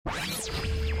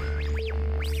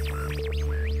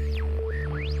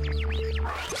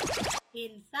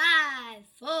In 5,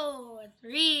 4,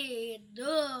 3, 2,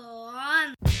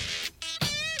 1.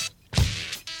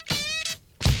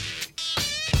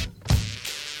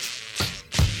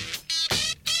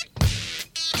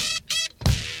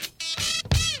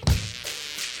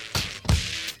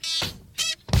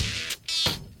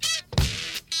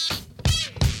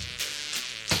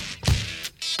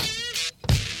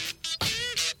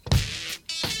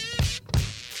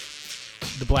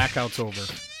 The blackout's over.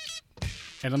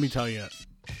 And let me tell you,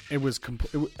 it was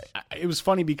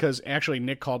funny because actually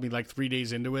Nick called me like 3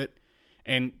 days into it,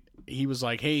 and he was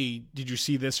like, "Hey, did you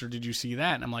see this or did you see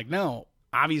that?" And I'm like, "No.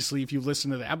 Obviously, if you listen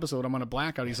to the episode, I'm on a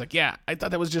blackout." He's like, "Yeah, I thought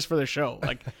that was just for the show.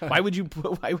 Like, why would you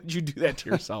do that to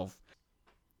yourself?"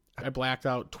 I blacked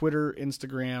out Twitter,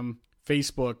 Instagram,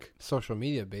 Facebook, social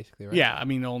media, basically, right? Yeah, I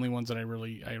mean the only ones that I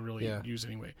really use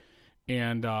anyway,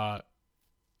 and.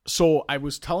 So I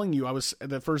was telling you,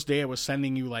 the first day I was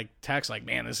sending you like texts like,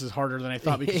 "Man, this is harder than I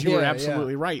thought," because you were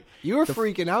absolutely right. You were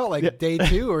freaking out like day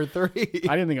 2 or 3. I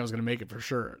didn't think I was going to make it for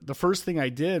sure. The first thing I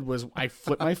did was I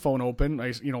flipped my phone open.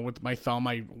 With my thumb,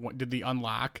 I did the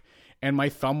unlock, and my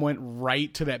thumb went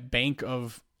right to that bank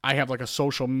of. I have like a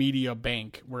social media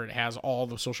bank where it has all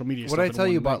the social media. What did I tell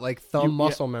you about like thumb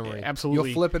muscle memory? Absolutely.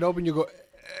 You'll flip it open, you go.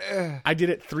 I did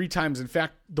it 3 times. In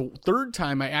fact, the third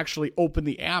time I actually opened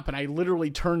the app and I literally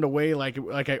turned away like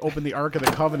I opened the Ark of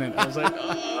the Covenant. I was like,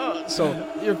 ugh. So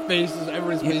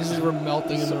everyone's faces were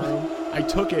melting in the room. I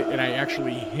took it and I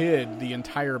actually hid the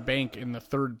entire bank in the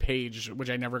third page,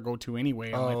 which I never go to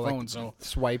anyway on my phone. So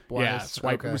swipe wise. Yeah,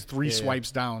 swipe. Okay. It was 3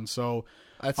 swipes down. So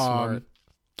that's smart.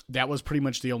 That was pretty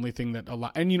much the only thing that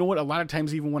and you know what? A lot of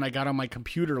times, even when I got on my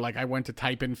computer, like I went to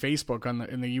type in Facebook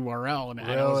in the URL, and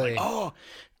I was like, "Oh,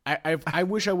 I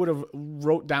wish I would have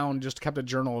wrote down, just kept a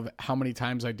journal of how many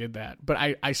times I did that." But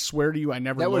I swear to you, I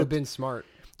never. That would have been smart.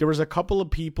 There was a couple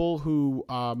of people who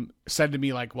said to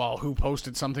me like, "Well, who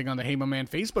posted something on the Hey My Man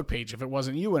Facebook page if it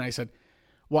wasn't you?" And I said,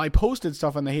 "Well, I posted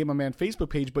stuff on the Hey My Man Facebook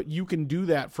page, but you can do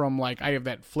that from like I have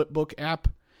that Flipbook app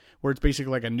where it's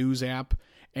basically like a news app."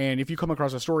 And if you come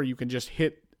across a story, you can just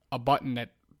hit a button that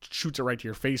shoots it right to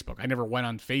your Facebook. I never went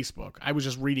on Facebook. I was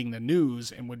just reading the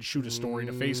news and would shoot a story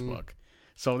to Facebook.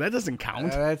 So that doesn't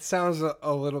count. That sounds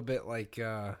a little bit like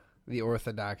the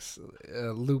Orthodox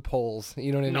loopholes.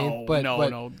 You know what I mean?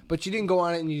 No. But you didn't go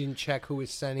on it and you didn't check who was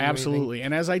sending. Absolutely.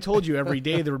 And as I told you, every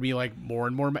day there would be like more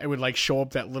and more. It would like show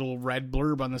up that little red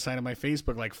blurb on the side of my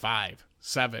Facebook, like 5,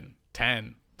 7,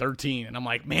 10, 13. And I'm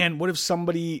like, man, what if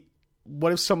somebody's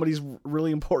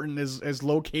really important has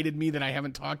located me that I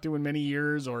haven't talked to in many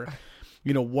years, or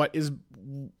what is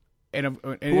and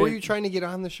who are you trying to get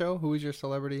on the show? Who is your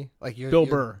celebrity? Like Bill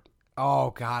Burr. Oh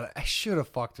God, I should have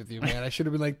fucked with you, man. I should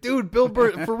have been like, dude, Bill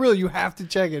Burr, for real, you have to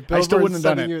check it. I still wouldn't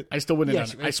have done it. I still wouldn't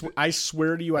have done it. I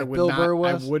swear to you, I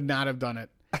would not have done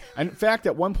it. In fact,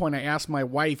 at one point I asked my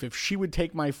wife if she would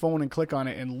take my phone and click on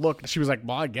it and look. She was like,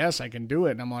 "Well, I guess I can do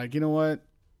it." And I'm like, "You know what?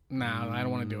 Nah, I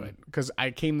don't want to do it because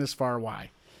I came this far.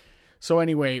 Why?" So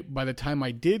anyway, by the time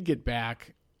I did get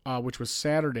back, which was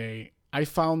Saturday, I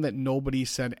found that nobody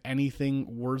said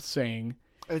anything worth saying.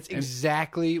 It's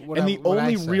exactly what. And the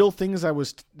only real things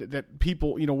that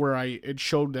people, where it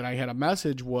showed that I had a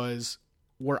message was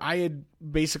where I had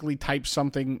basically typed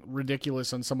something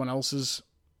ridiculous on someone else's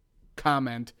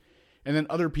comment, and then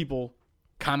other people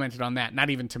commented on that, not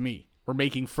even to me. Were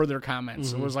making further comments.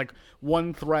 Mm-hmm. It was like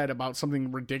one thread about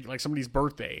something ridiculous, like somebody's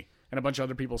birthday, and a bunch of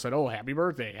other people said, "Oh, happy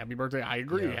birthday, happy birthday." I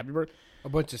agree, happy birthday. A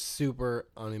bunch of super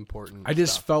unimportant. I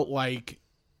just felt like,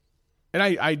 and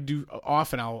I do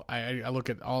often. I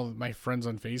look at all of my friends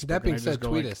on Facebook. That being said,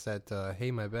 tweet us at Hey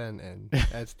My Ben and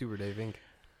at Stuber Dave Inc.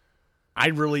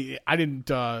 I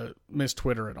didn't miss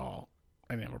Twitter at all.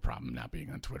 I didn't have a problem not being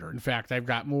on Twitter. In fact, I've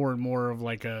got more and more of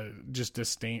like a just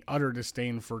utter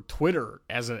disdain for Twitter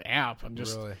as an app. I'm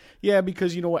just, really? Yeah,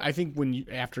 because you know what? I think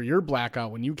after your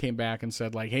blackout, when you came back and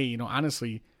said like, "Hey,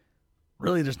 honestly,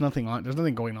 really, there's nothing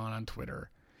going on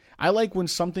Twitter." I like when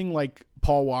something like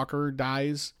Paul Walker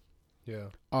dies. Yeah.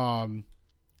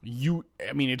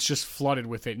 It's just flooded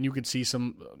with it, and you could see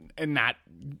some, and not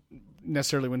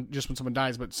necessarily when someone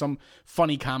dies, but some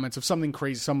funny comments of something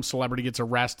crazy, some celebrity gets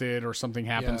arrested or something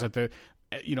happens at the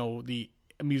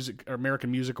music or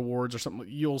American Music Awards or something.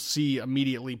 You'll see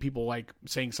immediately people like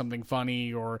saying something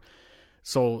funny, or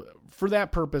so for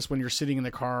that purpose, when you're sitting in the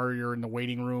car, you're in the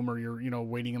waiting room, or you're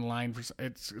waiting in line for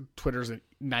Twitter's a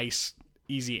nice,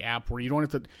 easy app where you don't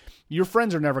have to. Your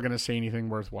friends are never going to say anything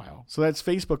worthwhile. So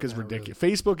Facebook is ridiculous.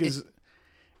 Really. Facebook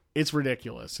it's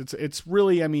ridiculous. It's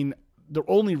really, the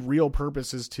only real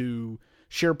purpose is to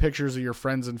share pictures of your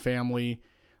friends and family,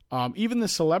 Even the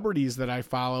celebrities that I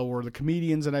follow or the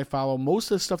comedians that I follow,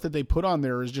 most of the stuff that they put on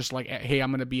there is just like, hey,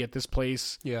 I'm going to be at this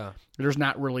place. Yeah. There's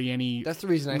not really any That's the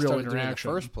reason I real started doing it in the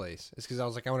interaction. first place. Is because I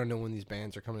was like, I want to know when these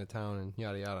bands are coming to town and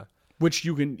yada yada. Which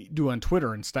you can do on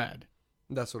Twitter instead.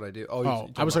 That's what I do. Oh,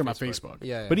 I was talking about Facebook.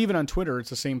 Yeah, yeah. But even on Twitter, it's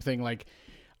the same thing. Like,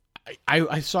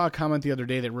 I saw a comment the other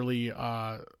day that really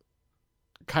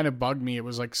kind of bugged me. It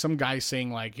was like some guy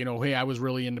saying like, hey, I was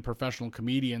really into professional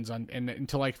comedians and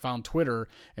until I found Twitter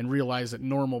and realized that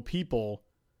normal people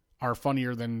are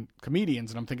funnier than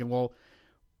comedians. And I'm thinking, well,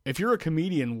 if you're a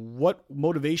comedian, what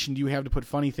motivation do you have to put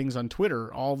funny things on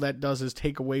Twitter? All that does is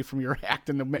take away from your act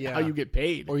and how you get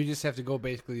paid. Or you just have to go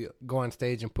on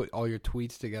stage and put all your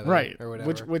tweets together, right? Or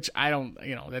whatever. Which I don't,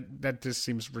 that just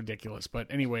seems ridiculous. But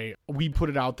anyway, we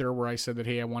put it out there where I said that,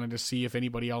 hey, I wanted to see if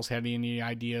anybody else had any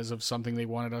ideas of something they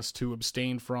wanted us to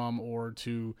abstain from or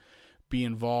to be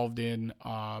involved in,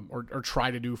 or try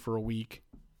to do for a week.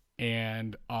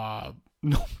 And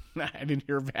no, I didn't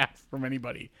hear back from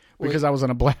anybody because I was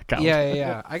on a blackout.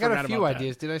 Yeah. I got a Forgot few about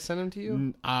ideas. Did I send them to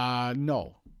you?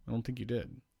 No, I don't think you did.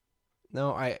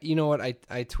 No, you know what? I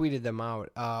tweeted them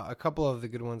out. A couple of the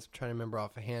good ones. I'm trying to remember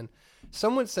offhand.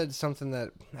 Someone said something that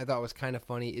I thought was kind of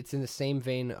funny. It's in the same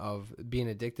vein of being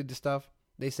addicted to stuff.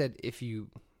 They said if you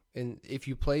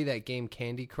play that game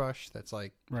Candy Crush, that's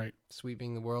like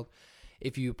sweeping the world.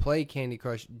 If you play Candy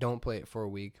Crush, don't play it for a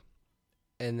week.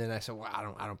 And then I said, well,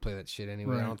 I don't play that shit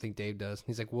anyway. Right. I don't think Dave does. And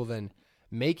he's like, well, then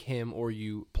make him or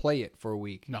you play it for a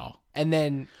week. No. And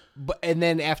then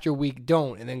after a week,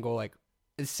 don't. And then go like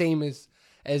the same as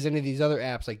any of these other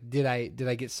apps. Like, did I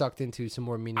get sucked into some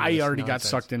more meaningless I already nonsense? got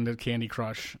sucked into Candy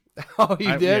Crush. Oh,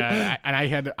 you did? Yeah,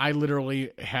 and I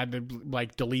literally had to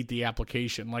like delete the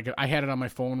application. Like I had it on my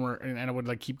phone and I would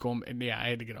like keep going. And I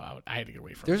had to get out. I had to get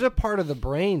away from it. There's a part of the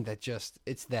brain that just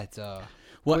it's that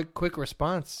quick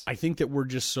response. I think that we're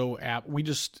just so apt. We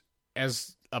just,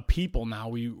 as a people now,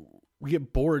 we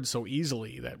get bored so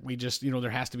easily that we just, there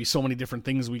has to be so many different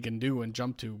things we can do and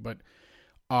jump to. But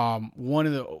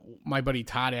my buddy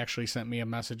Todd actually sent me a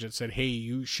message that said,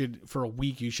 hey, for a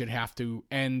week, you should have to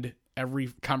end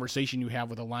every conversation you have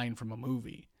with a line from a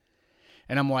movie.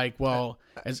 And I'm like, well,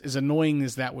 as annoying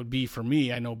as that would be for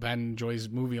me, I know Ben enjoys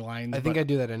movie lines. I think I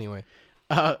do that anyway.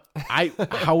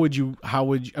 How would you,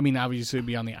 I mean, obviously it'd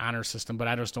be on the honor system, but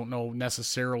I just don't know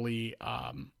necessarily.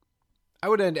 I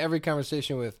would end every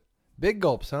conversation with big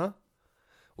gulps, huh?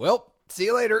 Well, see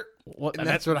you later. And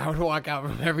that's what I would walk out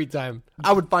from every time.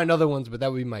 I would find other ones, but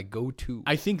that would be my go-to.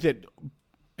 I think that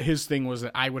his thing was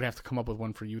that I would have to come up with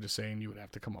one for you to say, and you would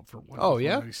have to come up for one. Oh,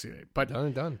 yeah? To say it. But done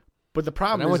and done. But the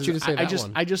problem I want you to say that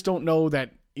one. I just don't know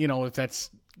that, if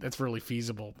that's really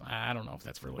feasible. I don't know if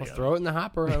that's really. Throw it in the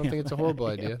hopper. I don't think it's a horrible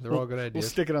idea. They're all good ideas. We'll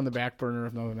stick it on the back burner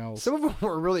if nothing else. Some of them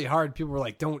were really hard. People were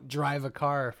like, "Don't drive a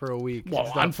car for a week." Well,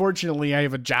 unfortunately, I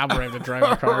have a job where I have to drive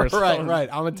a car. So. Right.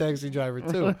 I'm a taxi driver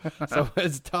too, so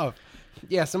it's tough.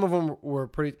 Yeah, some of them were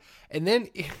pretty. And then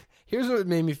here's what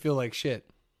made me feel like shit.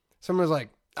 Someone was like,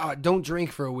 "Oh, don't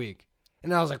drink for a week,"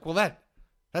 and I was like, "Well,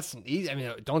 that's easy. I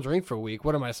mean, don't drink for a week.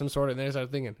 What am I, some sort of?" And then I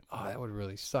started thinking, "Oh, that would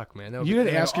really suck, man." You had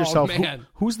to ask yourself,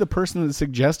 who's the person that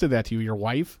suggested that to you? Your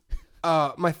wife?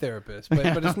 My therapist, but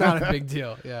it's not a big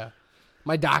deal. Yeah,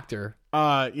 my doctor.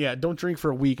 Yeah, don't drink for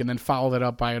a week and then follow that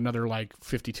up by another like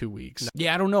 52 weeks.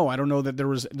 Yeah, I don't know. I don't know that there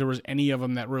was any of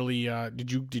them that really.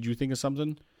 Did you think of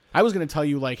something? I was going to tell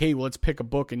you like, hey, well, let's pick a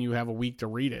book and you have a week to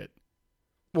read it.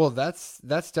 Well, that's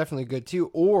definitely good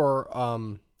too. Or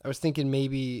I was thinking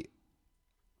maybe.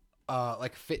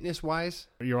 Like fitness wise,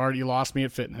 you already lost me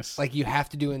at fitness. Like you have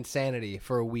to do Insanity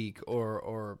for a week,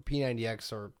 or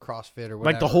P90X or CrossFit or whatever.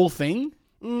 Like the whole thing,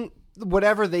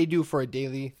 whatever they do for a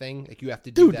daily thing. Like you have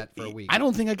to do that for a week. I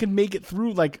don't think I can make it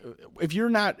through. Like if you're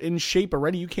not in shape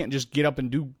already, you can't just get up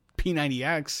and do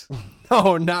P90X.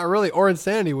 No, not really. Or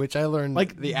Insanity, which I learned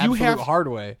like the absolute hard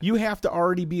way. You have to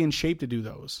already be in shape to do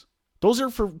those. Those are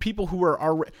for people who are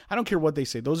already. I don't care what they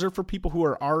say. Those are for people who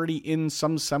are already in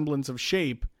some semblance of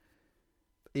shape.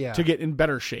 Yeah. To get in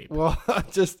better shape. Well,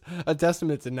 just a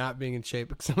testament to not being in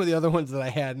shape. Some of the other ones that I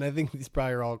had, and I think these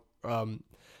probably are all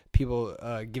people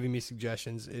giving me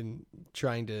suggestions in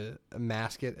trying to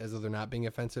mask it as though they're not being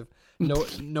offensive.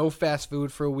 No fast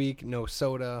food for a week. No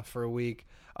soda for a week.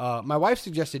 My wife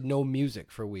suggested no music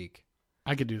for a week.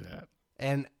 I could do that.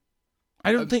 And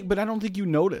I don't think you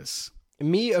notice.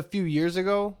 Me a few years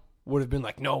ago would have been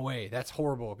like, no way, that's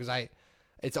horrible, because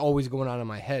it's always going on in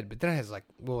my head. But then I was like,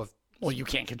 well, you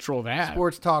can't control that.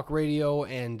 Sports talk radio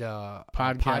and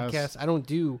podcasts. I don't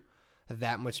do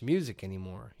that much music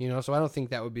anymore, so I don't think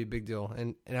that would be a big deal.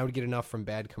 And I would get enough from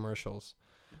bad commercials.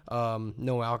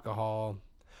 No alcohol.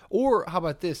 Or how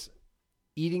about this?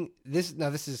 eating this. Now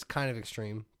this is kind of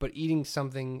extreme, but eating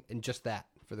something and just that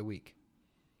for the week.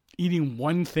 Eating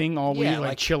one thing all week,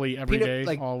 like chili every day,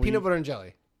 like all peanut week. butter and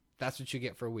jelly. That's what you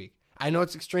get for a week. I know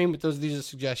it's extreme, but these are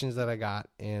suggestions that I got,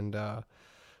 and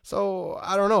so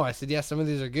I don't know. I said, yeah, some of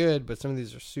these are good, but some of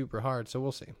these are super hard. So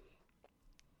we'll see.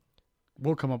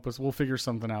 We'll figure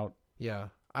something out. Yeah,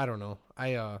 I don't know.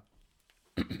 I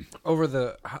over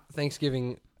the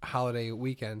Thanksgiving holiday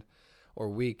weekend or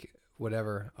week,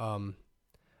 whatever.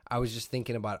 I was just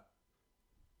thinking about.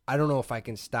 I don't know if I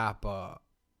can stop.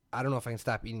 I don't know if I can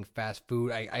stop eating fast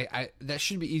food. I that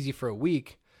should be easy for a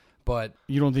week, but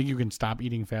You don't think you can stop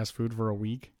eating fast food for a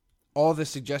week? all the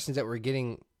suggestions that we're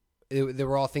getting, they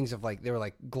were all things of like they were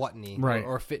like gluttony, Right.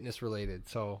 or fitness related.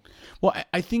 So Well,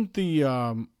 I think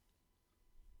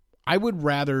I would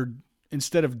rather,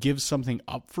 instead of give something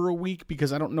up for a week,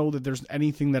 because I don't know that there's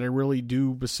anything that I really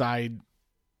do beside,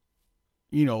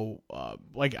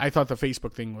 like I thought the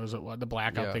Facebook thing was, the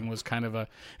blackout thing was kind of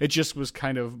it just was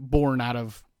kind of born out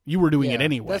of, you were doing it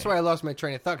anyway. That's why I lost my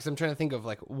train of thought, because I'm trying to think of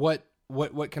like what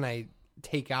can I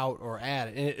take out or add,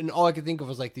 and all I could think of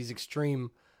was like these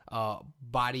extreme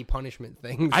body punishment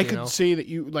things. I could say that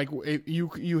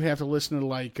you have to listen to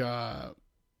like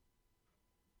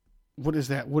what is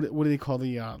that? What do they call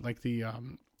the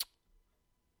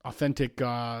authentic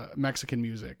Mexican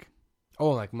music?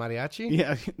 Oh, like mariachi?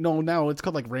 Yeah, no, it's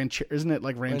called like isn't it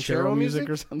like ranchero music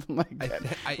or something like that?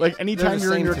 Like they're anytime the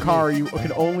you're in same your to car, me. you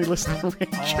can only listen to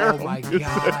ranchero Oh my music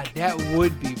god, that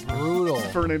would be brutal.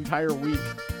 for an entire week.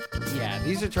 Yeah,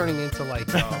 these are turning into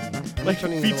like Like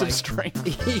turning feats into of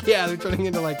strength. yeah, they're turning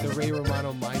into like the Ray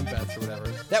Romano mind bets or whatever.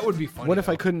 That would be funny. What if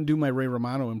I though. couldn't do my Ray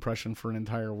Romano impression for an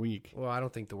entire week? Well, I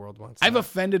don't think the world wants. I've that.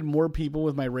 offended more people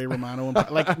with my Ray Romano.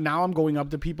 Like now I'm going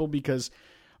up to people because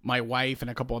my wife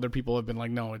and a couple other people have been like,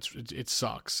 no, it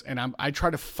sucks. And I try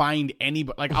to find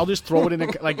anybody. Like I'll just throw it in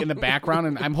the background,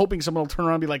 and I'm hoping someone will turn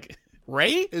around and be like,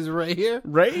 Ray? Is Ray here?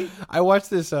 Ray? I watched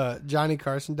this Johnny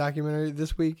Carson documentary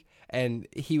this week, and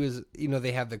he was,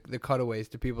 they have the cutaways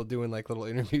to people doing like little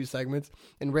interview segments,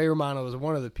 and Ray Romano was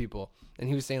one of the people, and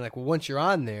he was saying like, well, once you're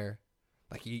on there,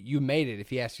 like you made it.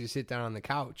 If he asked you to sit down on the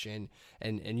couch and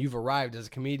you've arrived as a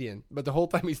comedian, but the whole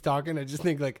time he's talking, I just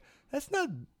think like that's not.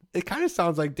 It kind of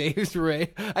sounds like Dave's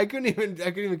Ray. I couldn't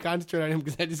even concentrate on him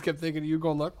because I just kept thinking of you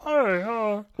going like,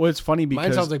 oh. Well, it's funny because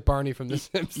Mine sounds like Barney from The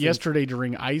Simpsons. yesterday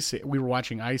during we were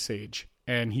watching Ice Age,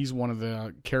 and he's one of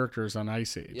the characters on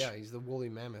Ice Age. Yeah, he's the woolly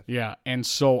mammoth. Yeah, and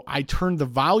so I turned the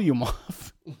volume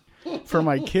off for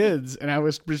my kids, and I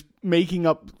was just making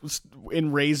up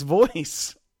in Ray's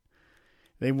voice.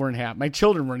 They weren't happy. My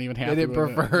children weren't even happy. They didn't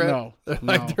with prefer it. No, They're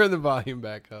no. like, turn the volume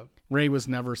back up. Ray was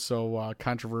never so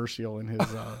controversial in his.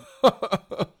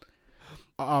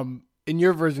 In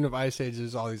your version of Ice Age,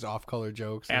 there's all these off-color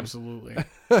jokes. Absolutely.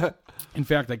 In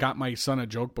fact, I got my son a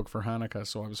joke book for Hanukkah,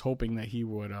 so I was hoping that he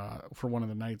would, for one of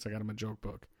the nights, I got him a joke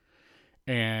book.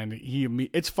 And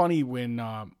it's funny when,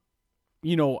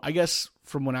 I guess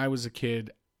from when I was a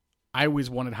kid, I always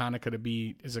wanted Hanukkah to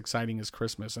be as exciting as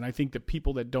Christmas. And I think that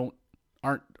people that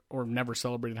aren't or never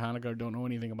celebrated Hanukkah or don't know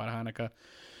anything about Hanukkah,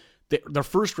 their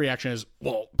first reaction is,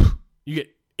 well, you get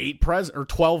 8 presents or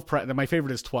 12 presents. My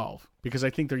favorite is 12 because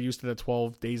I think they're used to the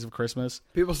 12 days of Christmas.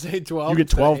 People say 12. You get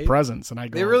 12 8. presents, and I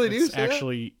go, They really do "It's say that?"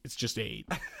 actually, it's just 8.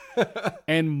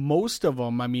 And most of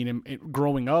them, I mean,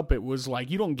 growing up, it was like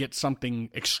you don't get something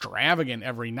extravagant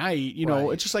every night.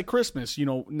 Right. It's just like Christmas.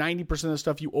 90% of the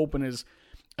stuff you open is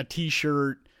a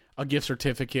T-shirt, a gift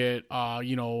certificate, One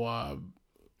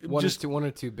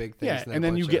or two big things. yeah, and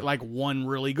then you get like one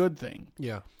really good thing.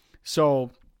 Yeah. So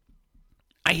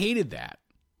I hated that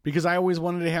because I always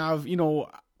wanted to have,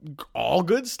 all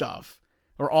good stuff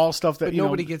or all stuff that, But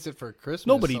nobody gets it for Christmas.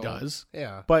 nobody so- does.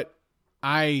 Yeah. But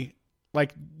my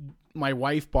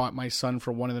wife bought my son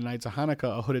for one of the nights of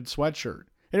Hanukkah a hooded sweatshirt.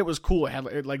 And it was cool.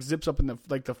 It like zips up in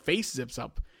the face zips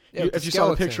up. Yeah, with If the you saw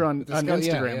the skeleton. picture on With the yeah,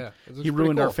 Instagram, yeah. It looks he pretty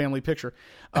ruined our cool. family picture.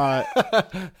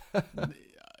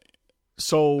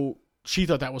 So she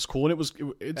thought that was cool, and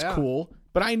it's Yeah. cool.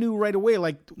 But I knew right away,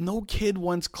 like, no kid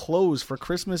wants clothes for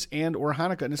Christmas and or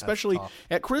Hanukkah, and especially tough.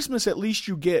 at Christmas, at least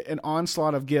you get an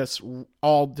onslaught of gifts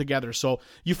all together. So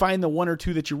you find the one or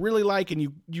two that you really like, and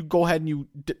you go ahead and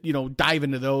you dive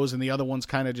into those, and the other ones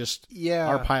kind of just Yeah.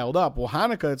 are piled up. Well,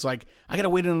 Hanukkah, it's like I got to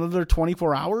wait another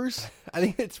 24 hours. I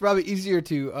think it's probably easier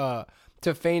to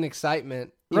feign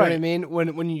excitement. You know what I Right. mean?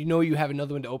 When you have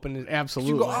another one to open. 'Cause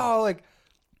Absolutely. You go,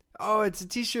 oh, it's a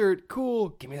T-shirt. Cool.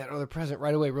 Give me that other present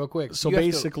right away, real quick. So You have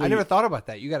to- basically- I never thought about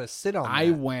that. You got to sit on I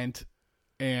that. went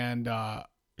and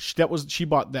she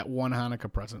bought that one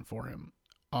Hanukkah present for him.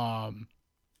 And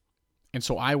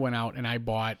so I went out and I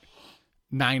bought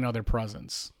 9 other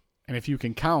presents. And if you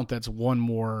can count, that's one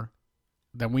more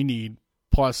than we need,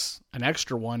 plus an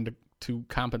extra one to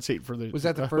compensate for the Was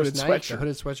that the first night? sweatshirt. The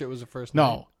hooded sweatshirt was the first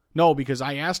night? No, because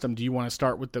I asked him, do you want to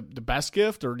start with the best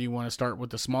gift, or do you want to start with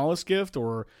the smallest gift,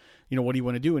 or, what do you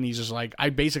want to do? And he's just like, I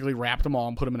basically wrapped them all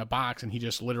and put them in a box, and he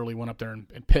just literally went up there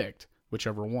and picked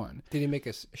whichever one. Did he make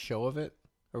a show of it?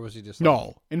 Or was he just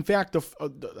No. In fact,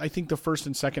 I think the first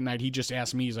and second night, he just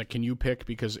asked me, he's like, can you pick?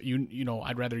 Because,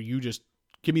 I'd rather you just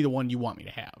give me the one you want me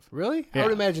to have. Really? Yeah. I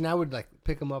would imagine I would like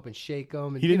pick them up and shake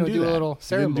them and He didn't do do that. a little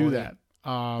ceremony. He didn't do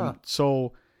that.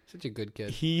 So Such a good kid.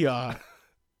 he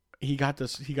got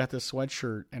this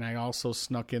sweatshirt, and I also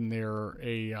snuck in there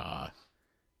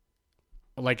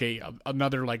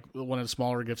another one of the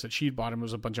smaller gifts that she'd bought him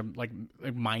was a bunch of like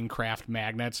Minecraft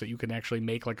magnets that you can actually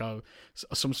make like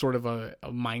some sort of a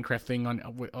Minecraft thing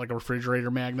on like a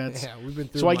refrigerator magnets. Yeah, we've been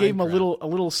through. So I gave him a Minecraft.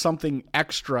 little something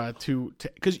extra to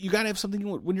because you got to have something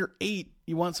when you're 8.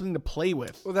 You want something to play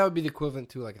with. Well, that would be the equivalent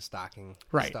to like a stocking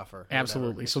stuffer. or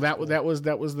Absolutely. whatever. So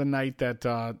that was the night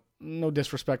that. No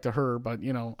disrespect to her, but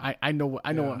I know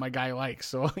what my guy likes.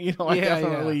 So I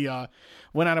definitely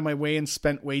went out of my way and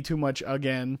spent way too much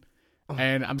again.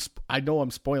 And I know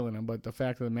I'm spoiling him, but the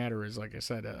fact of the matter is, like I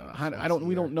said,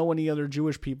 we don't know any other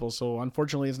Jewish people, so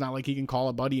unfortunately, it's not like he can call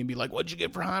a buddy and be like, "What'd you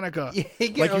get for Hanukkah?" Yeah, he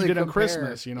like really you did on compare.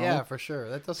 Christmas, Yeah, for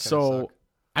sure. That does. So suck.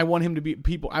 I want him to be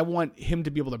I want him to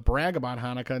be able to brag about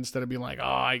Hanukkah instead of being like, "Oh,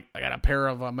 I got a pair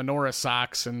of menorah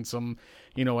socks and some,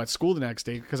 at school the next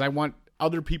day," because I want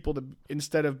other people to,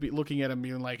 instead of looking at him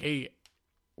being like, "Hey,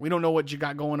 we don't know what you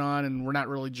got going on, and we're not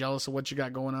really jealous of what you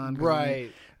got going on."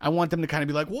 Right. I want them to kind of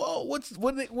be like, "Whoa, what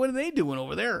are they doing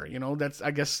over there?" That's,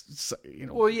 I guess,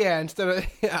 Well, yeah. Instead of,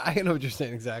 I know what you're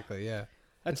saying exactly. Yeah.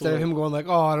 That's Instead of him going like,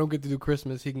 "Oh, I don't get to do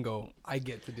Christmas," he can go, "I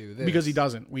get to do this." Because he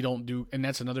doesn't. We don't do, and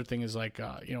that's another thing is like,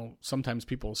 sometimes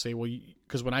people say, well,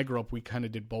 because when I grew up, we kind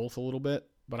of did both a little bit,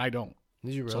 but I don't.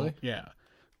 Did you So, really? yeah.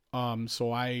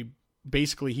 So I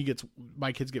basically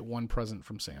my kids get one present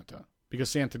from Santa because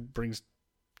Santa brings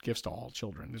gifts to all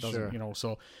children. It doesn't, Sure.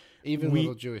 So Even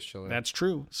little Jewish children. that's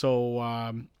true.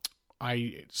 So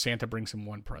Santa brings him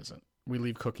one present. We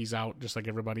leave cookies out just like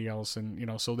everybody else,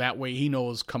 and so that way he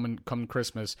knows come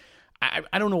Christmas.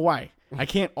 I don't know why I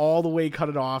can't all the way cut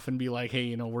it off and be like,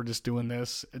 hey, we're just doing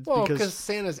this. It's well, because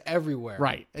Santa's everywhere,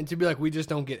 right? And to be like, we just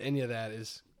don't get any of that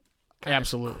is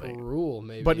absolutely cruel,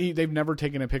 maybe. But they've never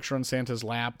taken a picture on Santa's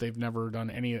lap. They've never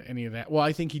done any of that. Well,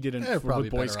 I think he did it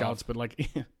with Boy Scouts, but like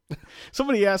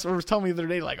somebody asked or was telling me the other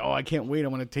day, like, oh, I can't wait. I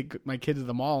want to take my kid to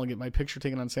the mall and get my picture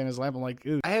taken on Santa's lap. I'm like,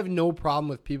 dude. I have no problem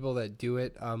with people that do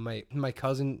it. My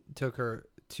cousin took her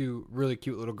to really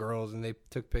cute little girls, and they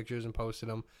took pictures and posted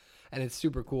them, and it's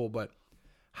super cool. But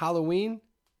Halloween,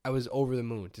 I was over the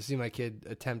moon to see my kid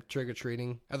attempt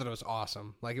trick-or-treating. I thought it was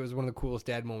awesome. Like, it was one of the coolest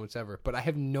dad moments ever. But I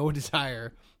have no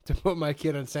desire to put my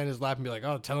kid on Santa's lap and be like,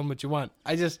 oh, tell him what you want.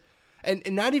 I just... And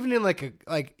not even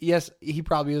in yes, he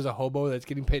probably is a hobo that's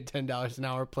getting paid $10 an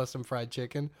hour plus some fried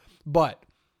chicken. But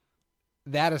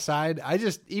that aside,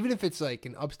 even if it's like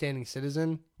an upstanding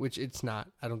citizen, which it's not,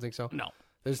 I don't think so. No.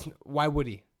 Why would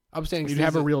he? Upstanding You'd citizen,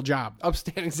 have a real job.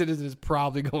 Upstanding citizen is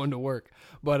probably going to work.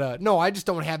 But no, I just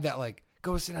don't have that like,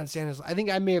 go sit on Santa's. I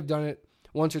think I may have done it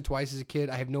once or twice as a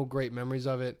kid. I have no great memories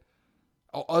of it,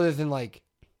 other than like,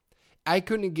 I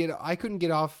couldn't get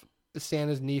off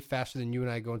Santa's knee faster than you and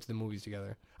I going to the movies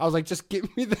together. I was like, just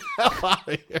get me the hell out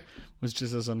of here. It was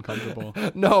just as uncomfortable.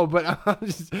 No, but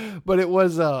it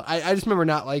was. I just remember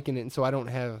not liking it, and so I don't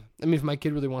have. I mean, if my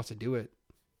kid really wants to do it,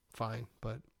 fine.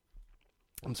 But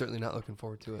I'm certainly not looking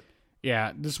forward to it.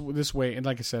 Yeah, this way, and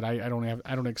like I said, I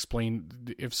don't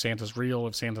explain if Santa's real,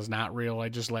 if Santa's not real. I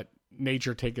just let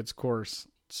nature take its course.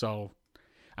 So,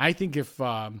 I think if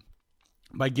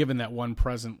by giving that one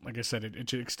present, like I said,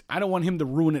 I don't want him to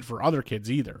ruin it for other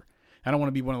kids either. I don't want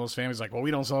to be one of those families like, well,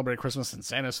 we don't celebrate Christmas and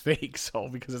Santa's fake, so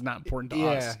because it's not important to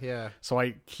us. Yeah. So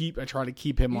I try to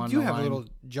keep him on the line. You do have a little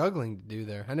juggling to do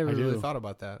there. I never really thought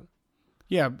about that.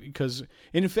 Yeah, because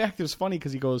and in fact, it was funny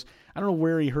because he goes, I don't know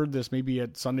where he heard this, maybe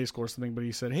at Sunday school or something, but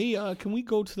he said, hey, can we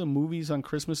go to the movies on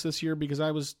Christmas this year? Because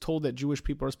I was told that Jewish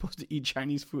people are supposed to eat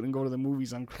Chinese food and go to the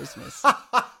movies on Christmas.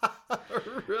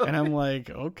 Really? And I'm like,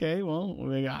 okay, well,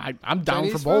 I'm down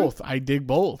Chinese for both. Food? I dig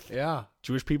both. Yeah.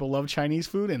 Jewish people love Chinese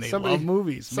food and they love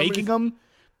movies. Making them,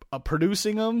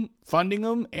 producing them, funding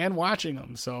them, and watching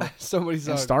them. So somebody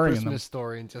saw a starring Christmas in them.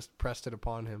 Story and just pressed it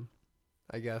upon him.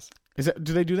 I guess. Is that?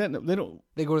 Do they do that? No, they don't.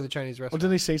 They go to the Chinese Or restaurant. do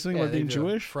they say something Yeah, about they being do.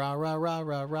 Jewish? Fra ra ra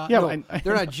ra ra. Yeah, No, but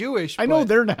they're not Jewish. I know but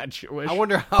they're not Jewish. I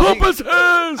wonder how. Papa's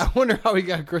I wonder how he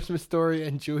got Christmas Story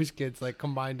and Jewish kids like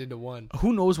combined into one.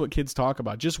 Who knows what kids talk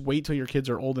about? Just wait till your kids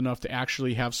are old enough to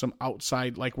actually have some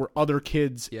outside, like where other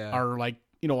kids Yeah. are like,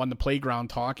 on the playground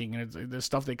talking, and the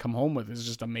stuff they come home with is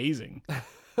just amazing.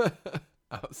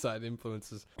 Outside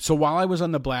influences. So while I was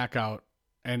on the blackout,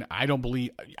 and I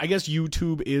guess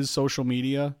YouTube is social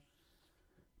media,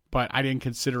 but I didn't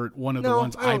consider it one of the No,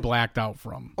 ones I I don't- blacked out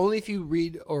from. Only if you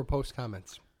read or post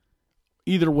comments.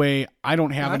 Either way, I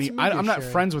don't have That's any. media I'm not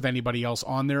sharing. friends with anybody else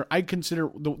on there. I consider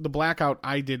the blackout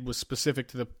I did was specific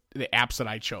to the apps that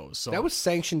I chose. So That was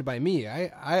sanctioned by me.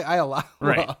 I allow.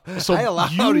 right. So I allow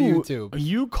YouTube.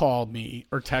 You called me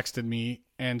or texted me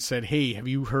and said, "Hey, have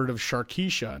you heard of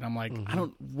Sharkeisha?" And I'm like, I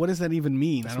don't. What does that even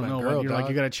mean? I don't my know. girl, You're like, dog.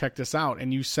 you got to check this out,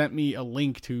 and you sent me a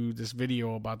link to this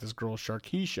video about this girl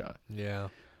Sharkeisha. Yeah.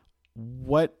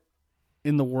 What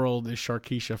in the world is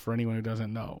Sharkeisha for anyone who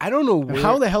doesn't know? I don't know And where.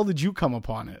 how the hell did you come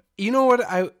upon it? You know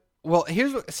what? Well,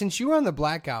 here's what. Since you were on the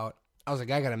blackout, I was like,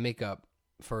 I got to make up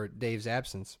for Dave's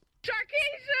absence.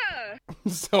 Sharkeisha.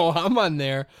 So I'm on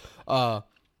there.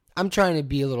 I'm trying to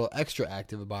be a little extra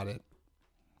active about it.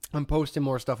 I'm posting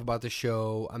more stuff about the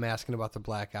show. I'm asking about the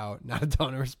blackout. Not a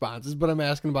ton of responses, but I'm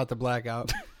asking about the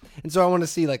blackout. And so I want to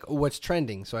see like what's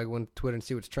trending. So I go on Twitter and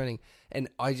see what's trending, and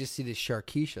I just see this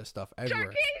Sharkeisha stuff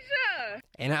everywhere.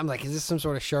 And I'm like, is this some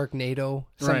sort of Sharknado,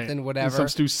 something, Right. whatever? Some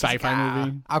stupid sci-fi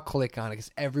movie. I'll click on it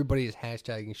because everybody is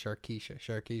hashtagging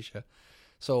Sharkeisha.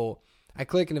 So I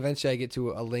click, and eventually I get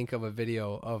to a link of a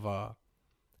video of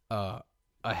a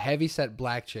heavyset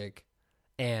black chick,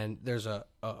 and there's a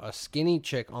skinny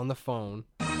chick on the phone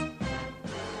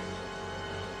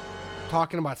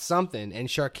talking about something, and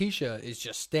Sharkeisha is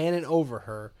just standing over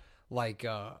her like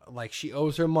she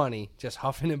owes her money, just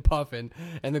huffing and puffing,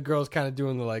 and the girl's kind of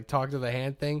doing the like talk to the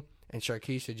hand thing, and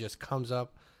Sharkeisha just comes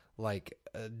up like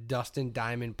Dustin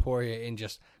Diamond Poirier and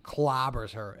just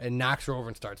clobbers her and knocks her over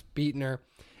and starts beating her.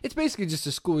 It's basically just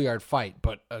a schoolyard fight,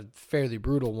 but a fairly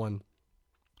brutal one.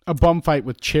 A bum fight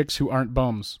with chicks who aren't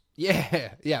bums.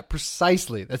 Yeah,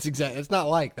 precisely. That's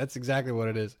exactly what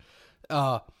it is.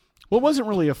 Well, it wasn't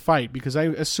really a fight because I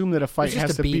assume that a fight It's just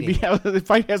has a to be beating. the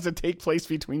fight has to take place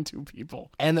between two people.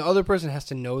 And the other person has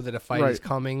to know that a fight is Right.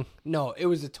 coming. No, it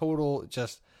was a total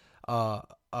just a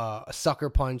sucker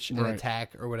punch and Right.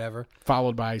 attack or whatever.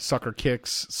 Followed by sucker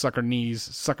kicks, sucker knees,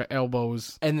 sucker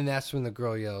elbows. And then that's when the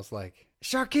girl yells like,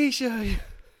 Sharkeisha!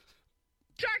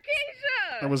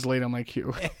 I was late on my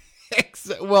cue.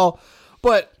 Well,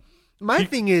 but my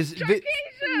thing is,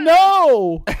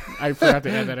 No! I forgot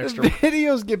to add that extra.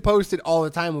 videos get posted all the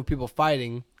time of people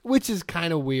fighting, which is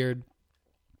kind of weird.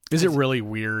 Is it really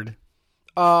weird?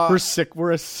 Uh, We're sick.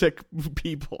 We're a sick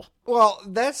people. Well,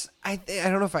 that's I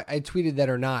don't know if I tweeted that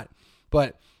or not,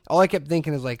 but all I kept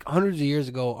thinking is like hundreds of years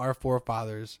ago, our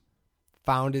forefathers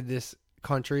founded this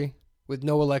country with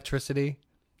no electricity.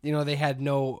 You know, they had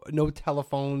no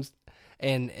telephones,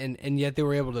 and yet they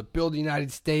were able to build the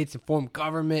United States and form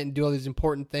government and do all these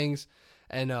important things.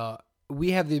 And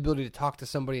we have the ability to talk to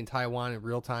somebody in Taiwan in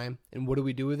real time. And what do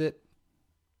we do with it?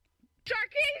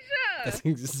 That's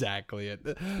exactly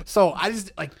it. So I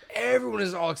just like everyone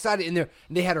is all excited in there.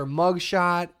 They had her mug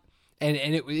shot, and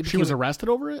it She became, was arrested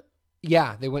over it?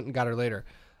 yeah. They went and got her later.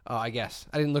 I guess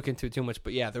I didn't look into it too much,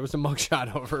 but yeah, there was a mug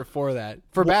shot over for that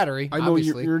for battery. I know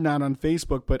obviously. you're not on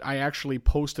Facebook, but I actually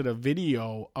posted a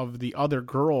video of the other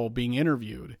girl being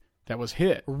interviewed that was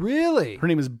hit. Really Her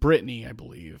name is Brittany, I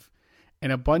believe.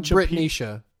 And a bunch of people.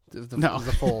 Britnisha. No. Is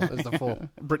the full.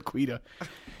 Brit Quita.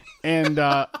 And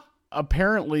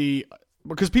apparently,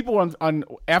 because people on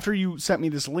after you sent me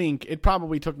this link, it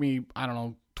probably took me, I don't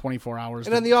know, 24 hours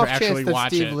And on the to off actually chance that watch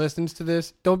Steve it. listens to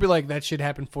this, don't be like that shit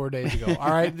happened 4 days ago.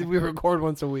 All right, we record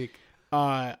once a week.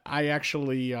 I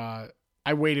actually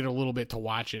I waited a little bit to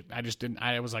watch it. I just didn't.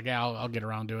 I was like, yeah, I'll get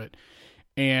around to it.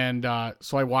 And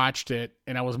so I watched it,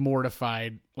 and I was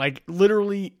mortified. Like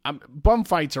literally, bum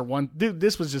fights are one. Dude,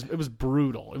 this was just—it was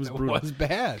brutal. It was brutal. It was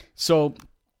bad. So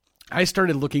I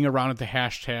started looking around at the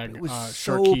hashtag It was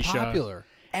so Sharkeisha. popular.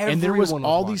 And there was Everyone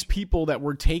all watching. these people that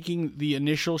were taking the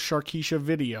initial Sharkeisha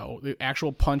video, the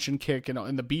actual punch and kick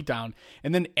and the beatdown,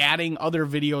 and then adding other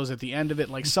videos at the end of it.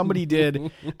 Like somebody did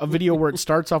a video where it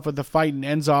starts off with the fight and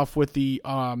ends off with the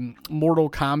Mortal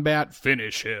Kombat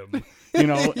finish him, and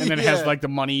then it has like the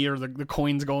money or the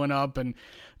coins going up. And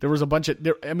there was a bunch of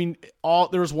there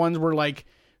was ones where like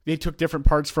they took different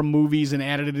parts from movies and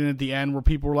added it in at the end where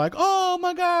people were like, oh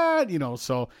my God,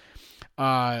 so.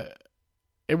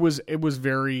 It was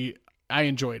very. I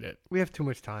enjoyed it. We have too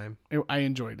much time. I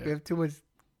enjoyed We it. have too much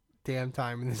damn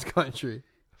time in this country.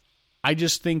 I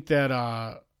just think that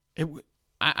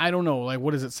I don't know. Like,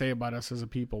 what does it say about us as a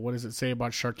people? What does it say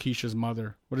about Sharkeisha's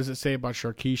mother? What does it say about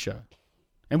Sharkeisha?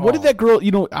 And what did that girl?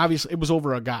 Obviously, it was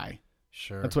over a guy.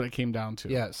 Sure. That's what it came down to.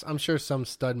 Yes, I'm sure some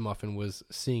stud muffin was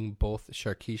seeing both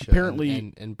Sharkeisha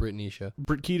Apparently, and Brittanyisha.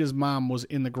 Brittkeeta's mom was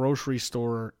in the grocery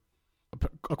store,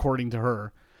 according to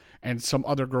her, and some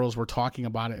other girls were talking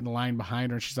about it in the line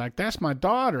behind her, and she's like, "That's my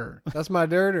daughter." That's my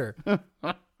dirter.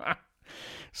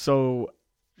 So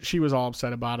she was all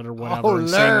upset about it or whatever, Oh, and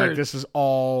saying like Lord. this is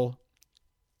all,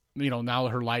 now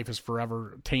her life is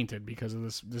forever tainted because of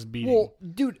this beating. Well,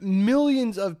 dude,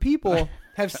 millions of people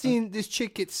have seen this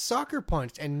chick get sucker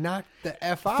punched and knocked the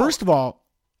F out. First of all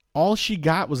she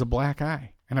got was a black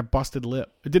eye and a busted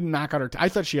lip. It didn't knock out her. I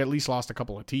thought she at least lost a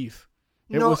couple of teeth.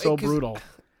 It No, was so 'cause brutal.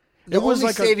 the it was only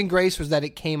like saving grace was that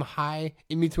it came high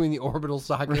in between the orbital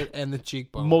socket and the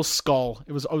cheekbone. Most skull.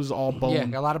 It was all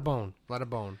bone. Yeah, a lot of bone. A lot of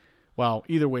bone. Well,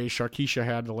 either way, Sharkeisha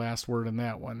had the last word in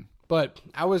that one. But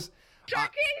I was...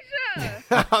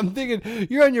 Sharkeisha! I'm thinking,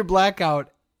 you're on your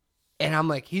blackout, and I'm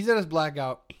like, he's on his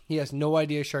blackout. He has no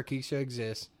idea Sharkeisha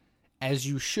exists, as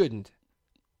you shouldn't.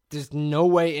 There's no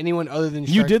way anyone other than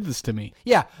You did this to me.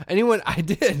 Yeah, anyone... I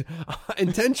did,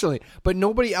 intentionally. But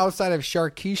nobody outside of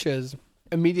Sharkeisha's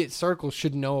immediate circle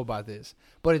should know about this.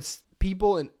 But it's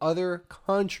people in other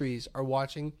countries are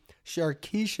watching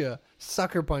Sharkeisha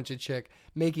sucker punch a chick,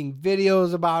 making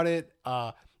videos about it.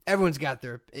 Everyone's got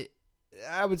their...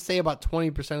 I would say about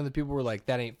 20% of the people were like,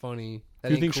 that ain't funny. That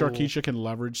Do you ain't think cool. Sharkeisha can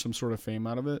leverage some sort of fame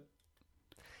out of it?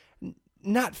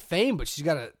 Not fame, but she's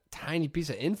got a tiny piece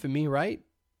of infamy, right?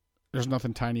 There's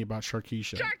nothing tiny about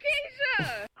Sharkeisha.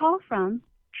 Call from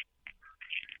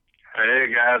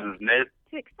Hey guys, it's Nate.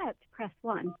 to accept, press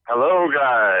 1. Hello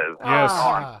guys. Yes.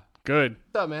 Ah, Good.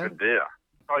 what's up, man? Good deal.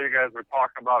 I saw you guys were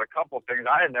talking about a couple of things.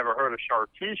 I had never heard of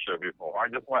Sharkeisha before. I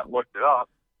just went and looked it up.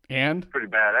 And? Pretty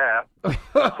badass.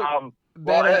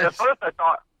 Well, Badass. at first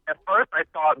I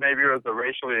thought maybe it was a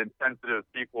racially insensitive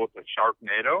sequel to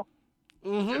Sharknado.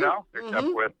 Mhm, Except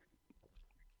mhm. with,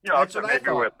 That's except what I maybe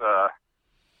thought. with,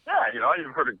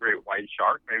 you've heard of great white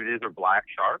shark. Maybe these are black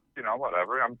sharks.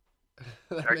 Whatever.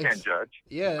 That I makes- can't judge.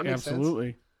 Yeah, that makes sense.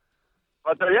 Absolutely.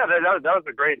 But that was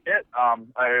a great hit. It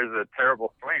was a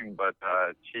terrible swing, but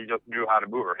she just knew how to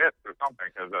move her hips or something,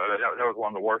 because that was one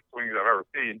of the worst swings I've ever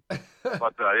seen.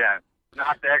 But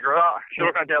knocked that girl out. She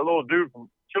looked like that little dude from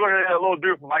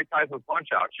Mike Tyson's Punch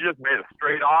Out. She just made a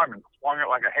straight arm and swung it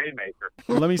like a haymaker.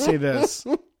 Let me say this.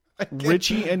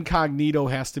 Richie Incognito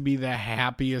has to be the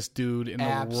happiest dude in the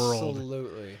world.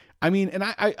 Absolutely. I mean, and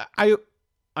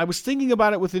I was thinking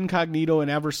about it with Incognito,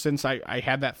 and ever since I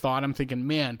had that thought, I'm thinking,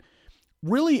 man,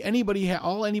 really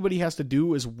all anybody has to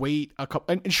do is wait a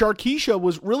couple. And Sharkeisha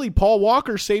was really Paul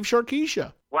Walker saved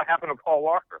Sharkeisha. What happened to Paul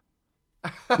Walker?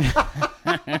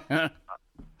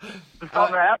 Did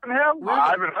something happen to him? I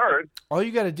haven't heard. All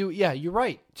you got to do, yeah, you're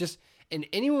right. And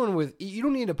anyone you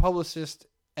don't need a publicist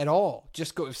at all.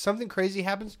 Just go, if something crazy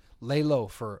happens, lay low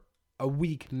for a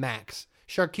week max.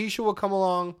 Sharkeisha will come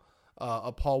along,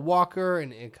 a Paul Walker,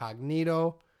 and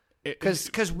Incognito.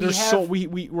 Because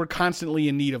we're constantly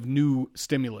in need of new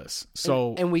stimulus.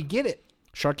 So and we get it.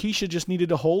 Sharkeisha just needed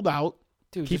to hold out,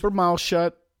 Dude, keep her mouth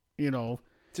shut,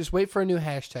 Just wait for a new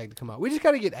hashtag to come out. We just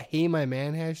got to get a Hey My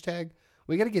Man hashtag.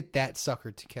 We got to get that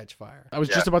sucker to catch fire. I was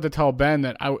just about to tell Ben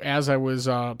that as I was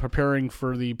preparing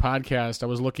for the podcast, I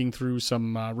was looking through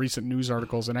some recent news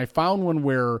articles, and I found one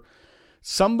where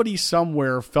somebody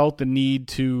somewhere felt the need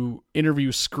to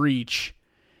interview Screech.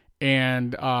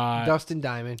 And Dustin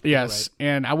Diamond. Yes. Right.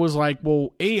 And I was like,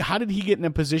 well, how did he get in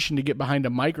a position to get behind a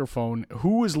microphone?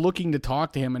 Who was looking to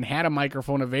talk to him and had a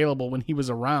microphone available when he was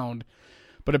around?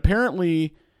 But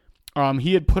apparently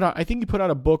he put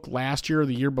out a book last year or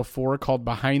the year before called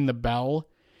Behind the Bell.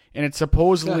 And it's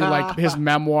supposedly like his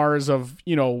memoirs of,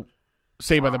 being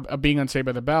on Saved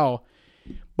by the Bell.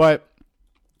 But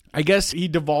I guess he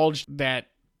divulged that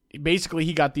basically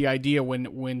he got the idea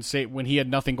when he had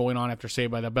nothing going on after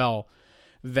Saved by the Bell,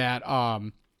 that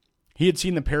he had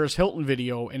seen the Paris Hilton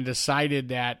video and decided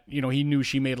that he knew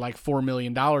she made like $4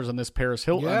 million on this Paris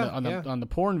Hilton on the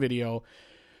porn video.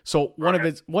 So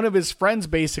one of his friends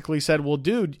basically said, well,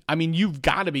 dude, I mean, you've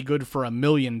got to be good for $1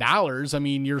 million. I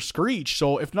mean, you're Screech.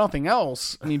 So if nothing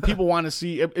else, I mean, people want to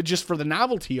see it just for the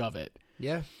novelty of it.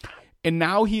 Yeah. And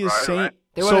now he is saying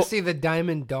they want to see the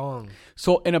diamond dong.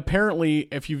 So, and apparently,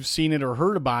 if you've seen it or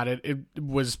heard about it, it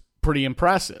was pretty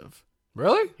impressive.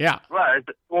 Really? Yeah. Right.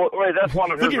 Well, wait, that's one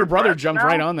of his Look at your brother regrets jumped now?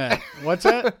 right on that. What's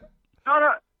that?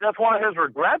 No. that's one of his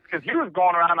regrets because he was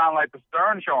going around on like the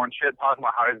Stern Show and shit, talking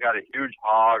about how he's got a huge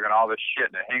hog and all this shit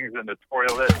and it hangs in the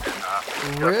toilet.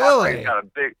 And, Really? He's got a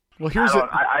big. Well, here's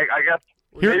I guess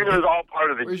maybe it was all part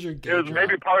of the. Where's your It was gauge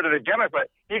maybe part of the gimmick, but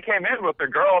he came in with the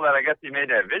girl that I guess he made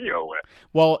that video with.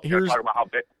 well, They were here's talking about how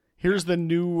big. here's the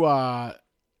new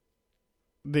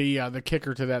the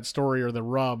kicker to that story, or the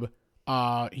rub.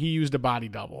 He used a body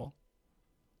double.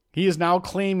 He is now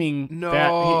claiming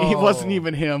that he wasn't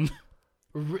even him.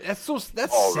 That's really?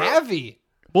 savvy.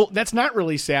 Well, that's not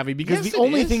really savvy because Yes, the it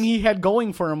only is. thing he had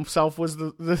going for himself was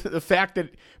the fact that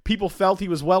people felt he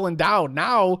was well endowed.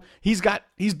 Now he's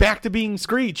back to being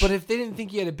Screech. But if they didn't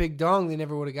think he had a big dong, they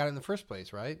never would have got it in the first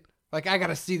place, right? Like, I got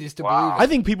to see this to believe I it.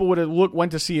 think people would have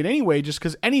went to see it anyway, just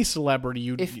because any celebrity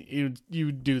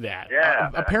you'd do that. Yeah.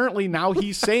 Apparently now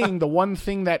he's saying the one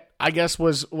thing that I guess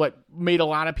was what made a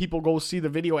lot of people go see the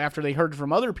video after they heard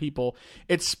from other people.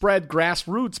 It spread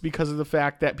grassroots because of the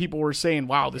fact that people were saying,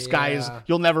 "Wow, this guy is.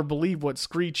 You'll never believe what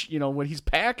Screech, what he's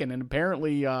packing." And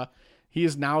apparently, he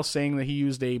is now saying that he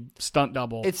used a stunt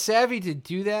double. It's savvy to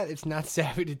do that. It's not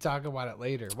savvy to talk about it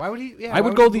later. Why would he? Yeah, I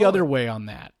would go the other way on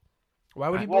that. Why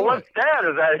would he? Well, blow what's it? sad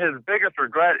is that his biggest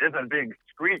regret isn't being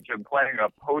Screech and playing a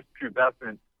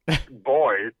post-pubescent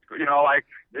boy. Like,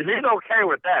 he's okay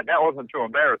with that. That wasn't too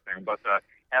embarrassing. But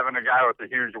having a guy with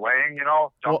a huge wing,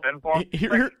 jump in for him.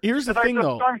 Here's the It's like thing,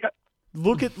 though.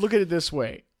 Look at it this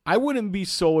way. I wouldn't be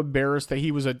so embarrassed that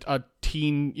he was a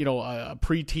teen, a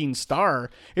preteen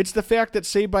star. It's the fact that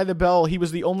Saved by the Bell, he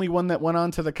was the only one that went on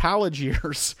to the college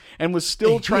years and was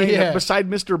still trying to, beside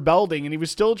Mr. Belding, and he was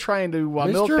still trying to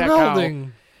milk Mr. that Belding.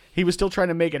 cow. He was still trying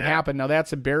to make it happen. Now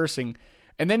that's embarrassing.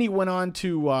 And then he went on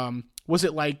to, was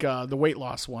it like the weight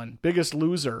loss one, Biggest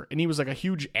Loser, and he was like a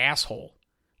huge asshole.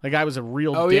 The guy was a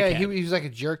real Oh dickhead. yeah, he was like a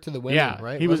jerk to the women, Yeah,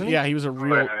 right? he was. Wasn't Yeah, he was a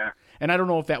real. Yeah. And I don't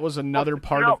know if that was another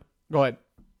part know- of. Go ahead.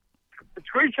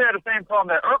 Screech had the same problem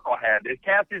that Urkel had. They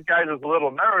cast these guys as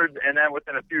little nerds, and then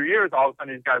within a few years, all of a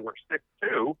sudden these guys were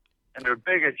 6'2", and they're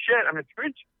big as shit. I mean,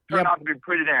 Screech turned out to be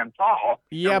pretty damn tall.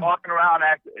 Yeah. And walking around,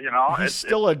 He's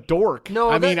still a dork. No,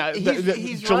 I mean,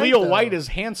 he's Jaleel right, though. White is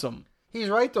handsome. He's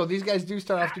right though. These guys do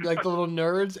start off to be like the little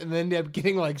nerds, and then end up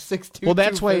getting like 6'2". Well,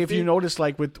 that's why if 250. you notice,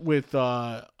 like with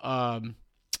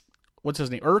what's his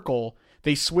name, Urkel,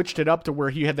 they switched it up to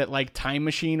where he had that like time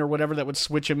machine or whatever that would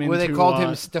switch him into. where they called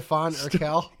him Stefan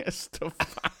Urkel.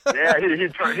 Yeah, he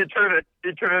turned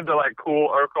into like cool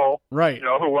Urkel, Right. who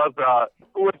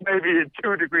was maybe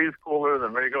 2 degrees cooler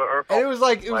than regular Urkel. And it was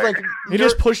like He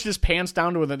just pushed his pants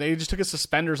down to it. They just took his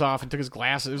suspenders off and took his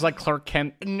glasses. It was like Clark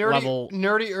Kent level.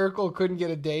 nerdy Urkel couldn't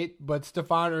get a date, but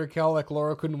Stefan Urkel, like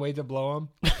Laura, couldn't wait to blow him.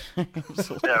 Yeah,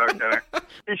 no kidding.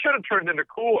 He should have turned into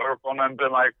cool Urkel and then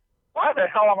been like, why the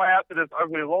hell am I after this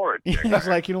ugly Laura chick? He was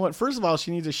like, you know what? First of all, she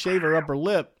needs to shave her upper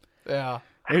lip. Yeah.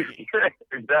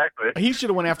 Exactly. He should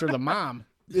have went after the mom.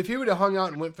 If he would have hung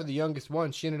out and went for the youngest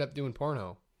one, she ended up doing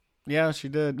porno. Yeah, she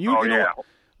did. Oh, You know,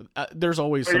 yeah. there's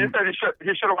always But you some. said he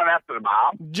should have went after the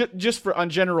mom. Just for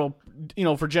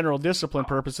general discipline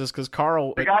purposes, because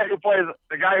Carl. The guy who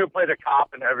played a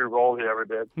cop in every role he ever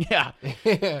did.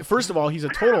 Yeah. First of all, he's a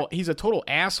total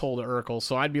asshole to Urkel.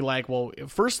 So I'd be like, well,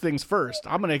 first things first.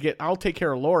 I'll take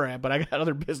care of Laura, but I got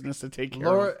other business to take care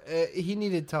Laura, of. he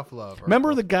needed tough love. Urkel.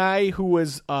 Remember the guy who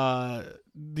was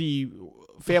the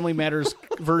Family Matters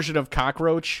version of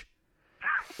Cockroach?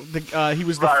 He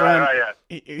was the friend. Right,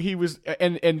 yeah. He was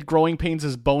and Growing Pains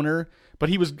is boner, but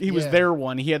he was Yeah. their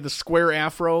one. He had the square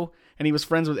afro, and he was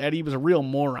friends with Eddie. He was a real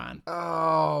moron.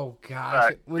 Oh gosh.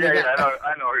 Right. When Yeah, they got-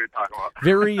 I know what you're talking about.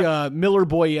 Very Miller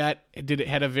Boyette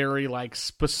had a very like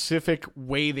specific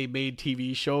way they made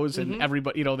TV shows, and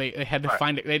everybody they had to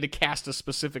find it. They had to cast a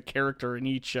specific character in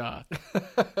each. yeah,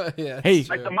 Hey. it's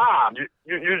Like true. the mom,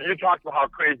 you talked about how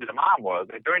crazy the mom was.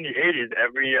 Like during the '80s,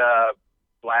 every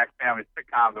black family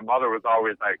sitcom, the mother was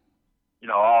always like,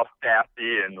 all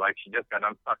sassy and like she just got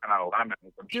done sucking on a lemon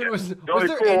and some Dude, shit. was The there only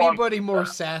cool one- anybody more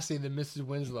sassy than Mrs.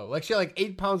 Winslow? Like she had like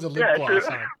 8 pounds of lip Yeah, gloss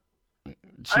she- on.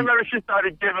 I remember she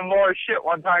started giving Laura shit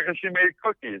one time because she made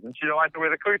cookies and she didn't like the way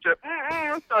the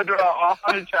cookies started doing all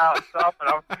honey child stuff.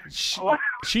 And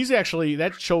She's actually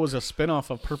that show was a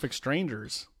spinoff of Perfect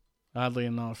Strangers. Oddly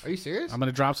enough, Are you serious? I'm going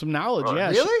to drop some knowledge. Oh, Yeah,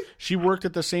 really? She worked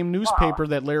at the same newspaper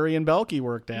that Larry and Belky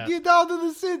worked at. Get down to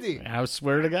the city. I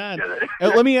swear to God.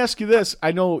 Let me ask you this.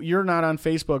 I know you're not on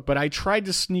Facebook, but I tried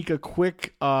to sneak a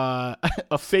quick,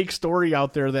 a fake story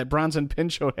out there that Bronson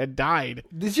Pinchot had died.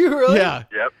 Did you really? Yeah.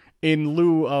 Yep. In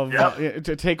lieu of,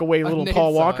 to take away little Nate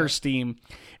Paul saw Walker's it. steam.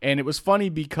 And it was funny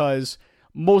because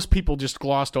most people just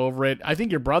glossed over it. I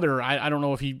think your brother, I don't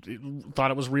know if he thought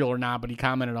it was real or not, but he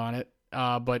commented on it.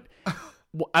 But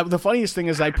The funniest thing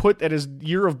is I put that his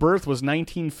year of birth was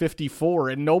 1954,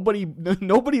 and nobody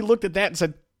looked at that and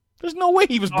said, "There's no way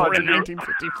he was born in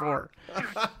 1954."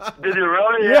 Did you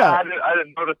really? Yeah. I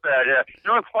didn't notice that. Yeah. You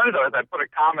know what's funny though is I put a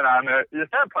comment on there. The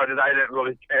sad part is I didn't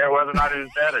really care whether or not he was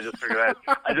dead. I just figured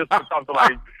I just put something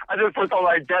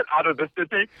like get out of the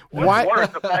city. Why?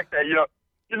 What's worse, the fact that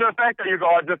the fact that you go,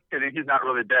 oh, just kidding, he's not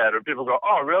really dead, or people go,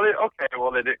 oh, really? Okay,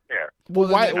 well, they didn't care. Well,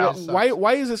 Well,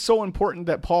 why is it so important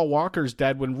that Paul Walker's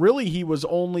dead when really he was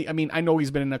only? I mean, I know he's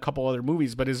been in a couple other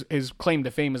movies, but his claim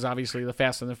to fame is obviously the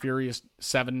Fast and the Furious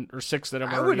 7 or 6 that have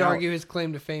I already would out. argue his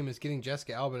claim to fame is getting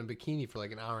Jessica Alba in a bikini for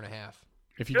like an hour and a half.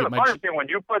 If you You know, get the funny my, thing, when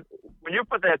you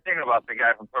put that thing about the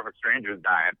guy from Perfect Strangers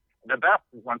dying, the best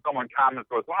is when someone comments,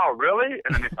 goes, wow, really?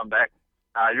 And then they come back.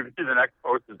 You can see the next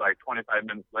post is like 25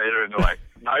 minutes later, and they're like,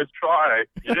 "Nice try,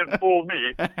 you didn't fool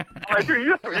me." I'm like, dude,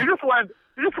 you just went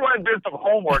and did some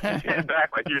homework and came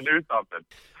back like you knew something.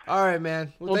 All right,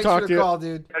 man. Well, We'll thanks talk for to the you. call,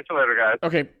 dude. Catch you later, guys.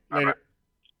 okay, later.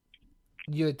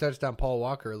 You had touched on Paul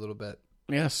Walker a little bit.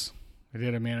 Yes, I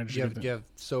did. I managed. Do to you get have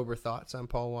sober thoughts on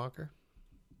Paul Walker?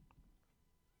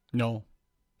 No.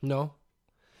 No.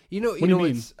 You know. do you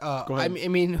mean? It's, Go ahead. I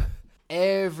mean,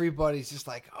 everybody's just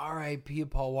like R.I.P.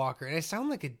 Paul Walker, and I sound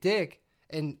like a dick.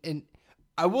 And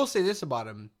I will say this about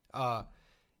him: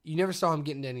 you never saw him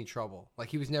get into any trouble. Like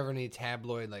he was never in any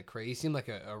tabloid like crazy. He seemed like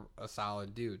a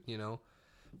solid dude, you know.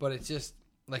 But it's just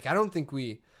like I don't think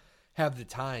we have the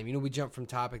time. You know, we jump from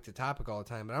topic to topic all the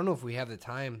time, but I don't know if we have the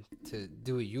time to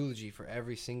do a eulogy for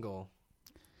every single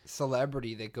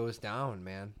celebrity that goes down,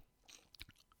 man.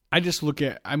 I just look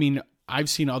at. I mean, I've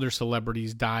seen other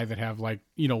celebrities die that have like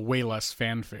way less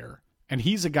fanfare, and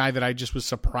he's a guy that I just was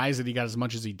surprised that he got as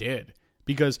much as he did.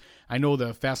 Because I know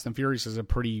the Fast and Furious is a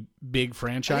pretty big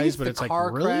franchise, but it's like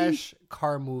car really crash,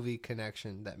 car movie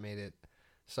connection that made it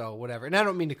so whatever. And I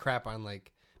don't mean to crap on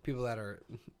like people that are,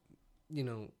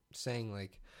 saying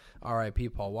like R.I.P.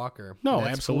 Paul Walker. no,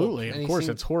 That's absolutely, cool. And of he course,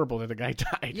 seemed- it's horrible that the guy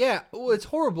died. Yeah, well, it's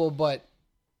horrible, but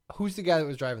who's the guy that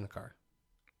was driving the car?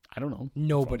 I don't know.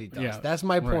 Nobody does. Yeah, That's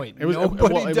my right. point. It was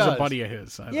Nobody it was does. a buddy of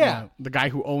his. Yeah. The guy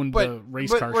who owned But, the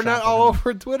race but car. we're not shop all with him.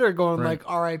 over Twitter going Right. like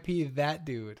R.I.P. that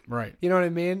dude. Right. You know what I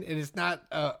mean? And it's not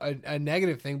a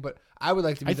negative thing, but I would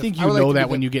like to be I think you know that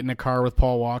when you get in a car with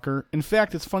Paul Walker. In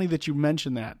fact, it's funny that you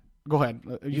mentioned that. Go ahead.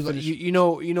 Finish. You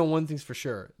know one thing's for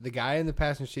sure. The guy in the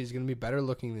passenger seat is going to be better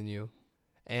looking than you,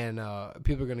 and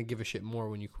people are going to give a shit more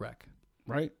when you wreck.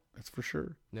 Right. That's for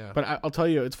sure. Yeah. But I'll tell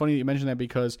you, it's funny that you mentioned that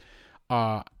because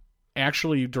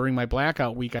actually during my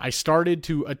blackout week, I started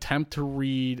to attempt to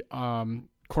read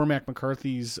Cormac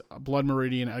McCarthy's Blood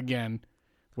Meridian again,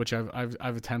 which I've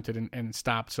attempted and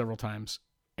stopped several times.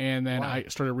 And then Why? I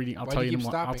started reading. I'll Why tell do you. you keep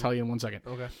I'll stopping? tell you in 1 second.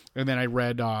 Okay. And then I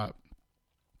read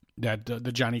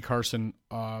the Johnny Carson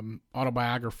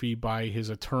autobiography by his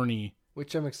attorney.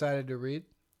 Which I'm excited to read.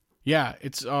 Yeah,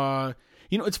 it's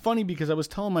it's funny because I was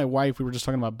telling my wife, we were just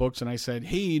talking about books, and I said,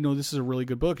 "Hey, this is a really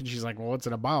good book," and she's like, "Well, what's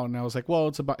it about?" And I was like,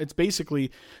 "Well, it's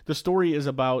basically the story is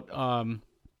about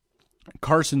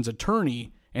Carson's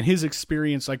attorney and his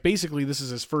experience. Like, basically, this is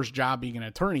his first job being an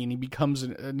attorney, and he becomes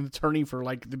an attorney for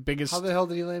like the biggest How the hell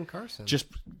did he land Carson? just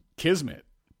kismet."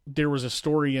 There was a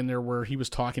story in there where he was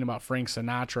talking about Frank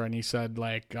Sinatra, and he said,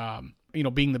 like,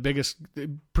 being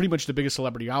pretty much the biggest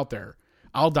celebrity out there.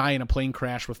 I'll die in a plane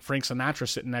crash with Frank Sinatra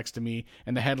sitting next to me,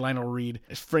 and the headline will read,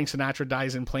 Frank Sinatra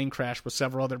dies in plane crash with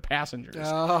several other passengers.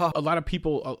 Oh. A lot of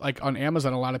people, like on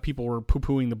Amazon, a lot of people were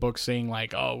poo-pooing the book saying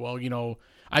like, oh, well,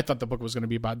 I thought the book was going to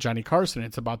be about Johnny Carson.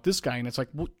 It's about this guy. And it's like,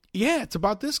 well, yeah, it's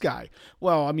about this guy.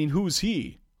 Well, I mean, who's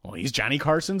he? Well, he's Johnny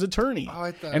Carson's attorney. Oh,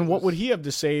 I thought and it what was- would he have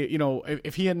to say?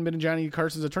 If he hadn't been Johnny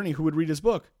Carson's attorney, who would read his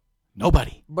book?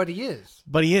 Nobody. But he is.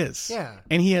 But he is. Yeah.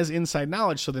 And he has inside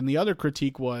knowledge. So then the other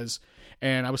critique was,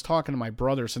 and I was talking to my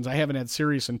brother, since I haven't had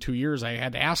Sirius in 2 years, I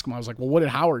had to ask him. I was like, well, what did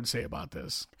Howard say about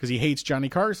this? Because he hates Johnny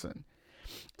Carson.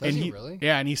 Does and he really?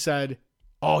 Yeah, and he said,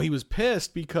 oh, he was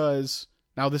pissed because,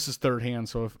 now this is third hand,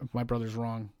 so if my brother's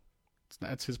wrong,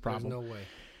 that's his There's problem. no way.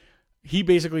 He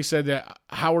basically said that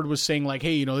Howard was saying like,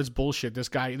 hey, this bullshit. This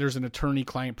guy, there's an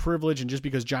attorney-client privilege, and just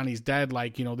because Johnny's dead,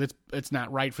 like, it's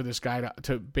not right for this guy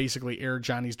to basically air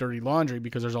Johnny's dirty laundry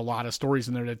because there's a lot of stories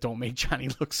in there that don't make Johnny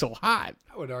look so hot.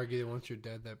 I would argue that once you're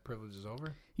dead, that privilege is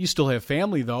over. You still have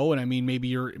family though, and I mean,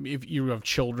 maybe if you have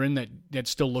children that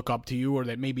still look up to you, or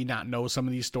that maybe not know some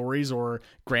of these stories, or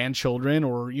grandchildren,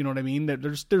 or you know what I mean. That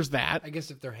there's that. I guess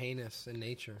if they're heinous in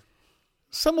nature.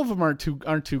 Some of them aren't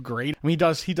too great. I mean,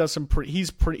 he does some pretty.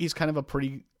 He's kind of a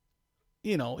pretty,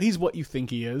 he's what you think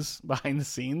he is behind the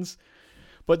scenes.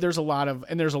 But there's a lot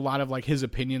of like his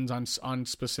opinions on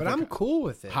specific. But I'm cool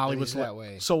with it. Hollywood Hollywood's that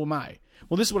way. So am I.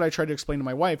 Well, this is what I tried to explain to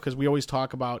my wife because we always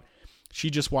talk about. She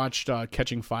just watched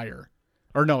Catching Fire,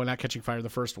 or no, not Catching Fire, the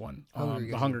first one,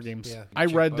 The Hunger Games. Yeah, I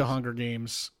check read box. The Hunger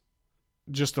Games,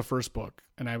 just the first book,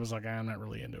 and I was like, I'm not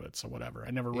really into it, so whatever.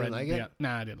 I never You read. didn't like it?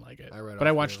 Nah, I didn't like it. I read but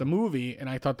I all watched three the of movie, and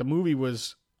I thought the movie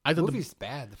was. I The thought movie's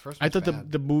bad. The first I one's thought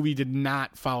bad. the movie did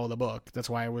not follow the book. That's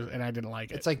why I didn't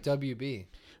like it. It's like WB.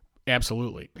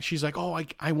 Absolutely. She's like, oh,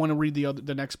 I want to read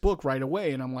the next book right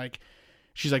away, and I'm like.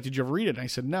 She's like, did you ever read it? And I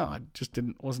said, no, I just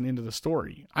wasn't into the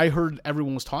story. I heard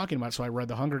everyone was talking about it, so I read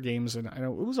The Hunger Games, and I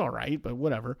know it was all right, but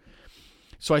whatever.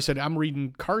 So I said, I'm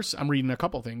reading Carson. I'm reading a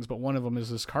couple things, but one of them is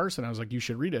this Carson. I was like, you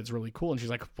should read it. It's really cool. And she's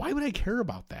like, why would I care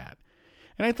about that?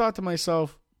 And I thought to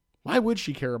myself, why would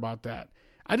she care about that?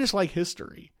 I just like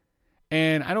history.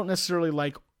 And I don't necessarily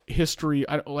like history.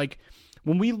 Like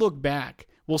when we look back,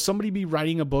 will somebody be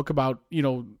writing a book about,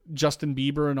 Justin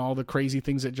Bieber and all the crazy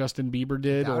things that Justin Bieber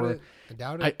did? I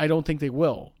doubt it. I don't think they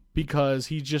will because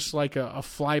he's just like a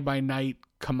fly-by-night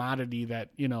commodity that,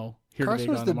 here Carson today,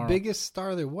 was gone the tomorrow. biggest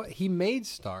star there was. He made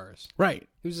stars. Right.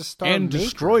 He was a star And maker.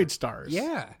 destroyed stars.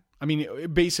 Yeah. I mean,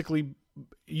 basically,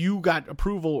 you got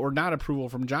approval or not approval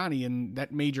from Johnny, and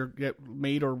that made or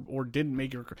didn't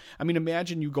make your. I mean,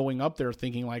 imagine you going up there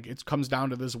thinking like it comes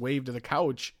down to this wave to the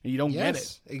couch, and you don't get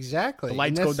it. Exactly. The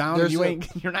lights And go down, and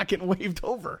there's you're not getting waved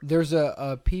over. There's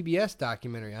a PBS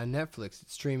documentary on Netflix.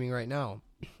 It's streaming right now,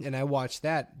 and I watched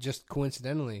that just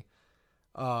coincidentally,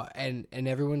 and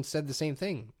everyone said the same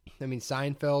thing. I mean,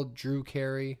 Seinfeld, Drew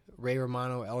Carey, Ray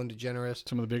Romano, Ellen DeGeneres.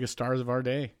 Some of the biggest stars of our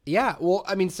day. Yeah, well,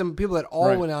 I mean, some people that all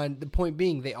Right. went on. The point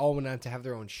being, they all went on to have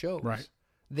their own shows. Right.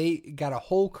 They got a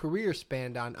whole career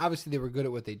spanned on. Obviously, they were good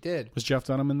at what they did. Was Jeff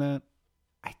Dunham in that?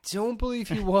 I don't believe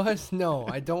he was. No,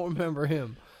 I don't remember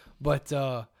him. But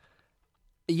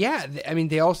yeah, I mean,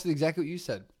 they all said exactly what you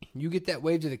said. You get that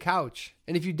wave to the couch,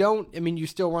 and if you don't, I mean, you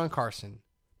still Ron Carson.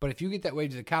 But if you get that wave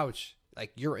to the couch,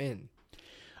 like you're in.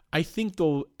 I think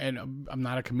though, and I'm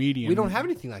not a comedian. We don't have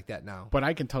anything like that now. But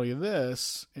I can tell you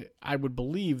this: I would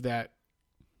believe that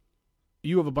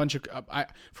you have a bunch of.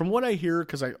 From what I hear,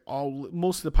 because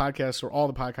most of the podcasts or all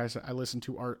the podcasts that I listen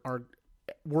to are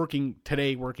working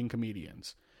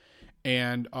comedians,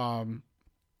 and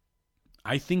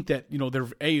I think that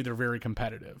they're very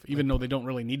competitive, even though they don't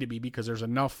really need to be because there's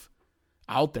enough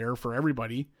out there for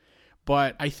everybody.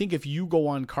 But I think if you go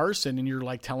on Carson and you're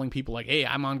like telling people like, hey,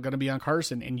 I'm going to be on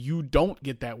Carson, and you don't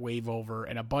get that wave over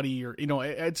and a buddy or,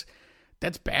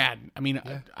 that's bad. I mean,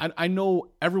 yeah. I know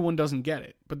everyone doesn't get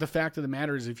it, but the fact of the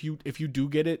matter is if you do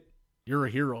get it, you're a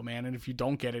hero, man. And if you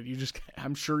don't get it,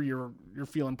 I'm sure you're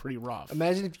feeling pretty rough.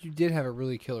 Imagine if you did have a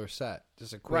really killer set.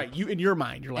 Just a quick. Right. You, in your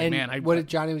mind, you're like, and man, what if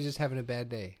Johnny was just having a bad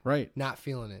day? Right. Not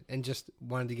feeling it and just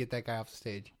wanted to get that guy off the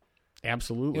stage.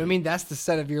 Absolutely. You know what I mean? That's the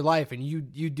set of your life, and you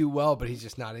do well, but he's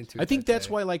just not into it. I think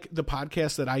that's why, like, the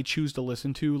podcasts that I choose to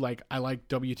listen to, like, I like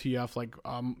WTF, like,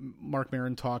 Mark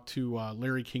Maron talked to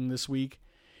Larry King this week.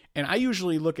 And I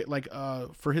usually look at, like,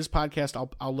 for his podcast,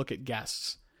 I'll look at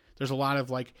guests. There's a lot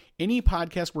of, like, any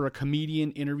podcast where a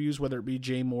comedian interviews, whether it be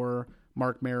Jay Moore,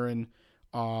 Mark Maron,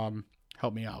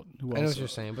 help me out. Who else? I know what you're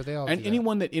saying, but they all and do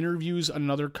anyone that interviews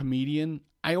another comedian,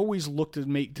 I always look to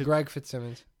make to Greg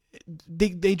Fitzsimmons.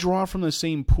 They draw from the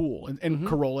same pool, and Mm-hmm.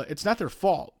 Corolla. It's not their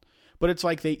fault, but it's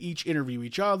like they each interview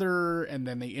each other, and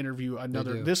then they interview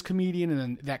this comedian, and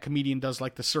then that comedian does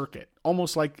like the circuit,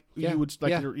 almost like you would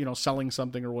like you're selling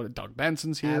something or what. Doug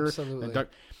Benson's here, Absolutely.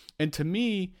 And to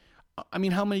me, I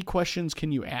mean, how many questions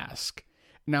can you ask?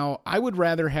 Now, I would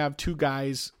rather have two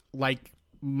guys like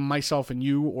myself and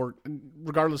you, or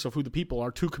regardless of who the people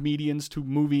are, two comedians,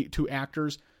 two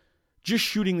actors, just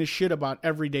shooting the shit about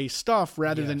everyday stuff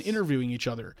rather than interviewing each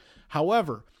other.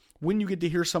 However, when you get to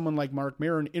hear someone like Mark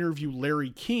Maron interview Larry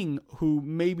King, who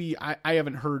maybe I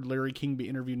haven't heard Larry King be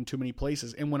interviewed in too many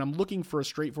places. And when I'm looking for a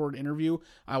straightforward interview,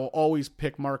 I will always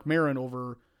pick Mark Maron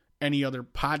over any other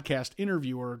podcast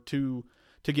interviewer to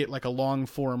get like a long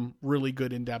form, really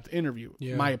good in-depth interview,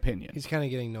 my opinion. He's kind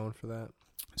of getting known for that.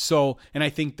 So, and I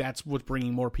think that's what's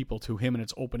bringing more people to him, and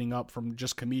it's opening up from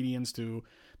just comedians to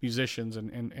musicians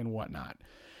and whatnot.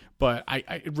 But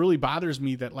it really bothers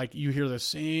me that like you hear the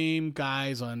same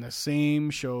guys on the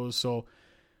same shows. So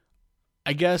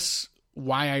I guess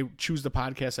why I choose the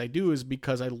podcast I do is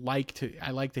because I like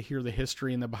to hear the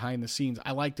history and the behind the scenes.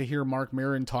 I like to hear Mark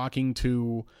Maron talking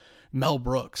to Mel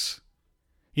Brooks.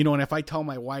 And if I tell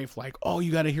my wife like, oh,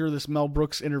 you got to hear this Mel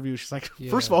Brooks interview, she's like,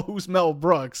 first of all, who's Mel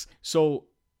Brooks? So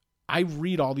I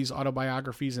read all these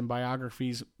autobiographies and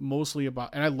biographies mostly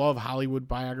about, and I love Hollywood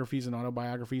biographies and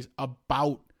autobiographies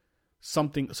about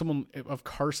someone of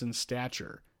Carson's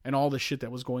stature and all the shit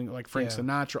that was going, like Frank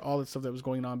Sinatra, all that stuff that was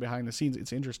going on behind the scenes.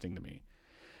 It's interesting to me,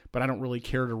 but I don't really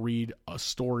care to read a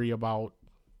story about,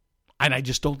 and I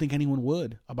just don't think anyone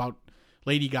would, about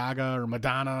Lady Gaga or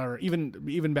Madonna or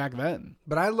even back then.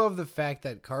 But I love the fact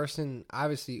that Carson,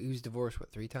 obviously, who's divorced,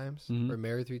 3 times? Mm-hmm. Or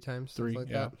married 3 times? 3, like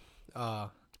yeah. that.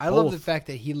 I love the fact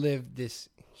that he lived this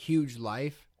huge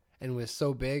life and was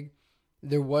so big.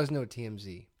 There was no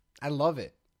TMZ. I love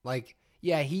it. Like,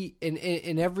 yeah, he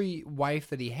and every wife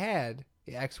that he had,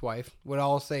 the ex-wife, would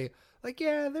all say, like,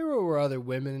 yeah, there were other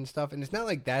women and stuff. And it's not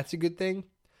like that's a good thing.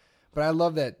 But I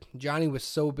love that Johnny was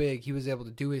so big, he was able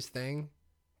to do his thing.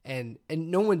 And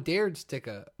no one dared stick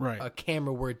a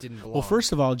camera where it didn't belong. Well,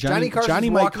 first of all,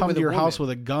 Johnny might come to your house with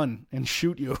a gun and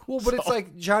shoot you. Well, but it's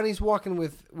like Johnny's walking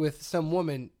with some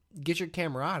woman. Get your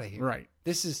camera out of here. Right.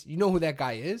 This is, you know who that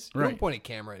guy is? You Right. don't point a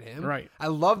camera at him. Right. I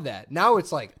love that. Now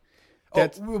it's like,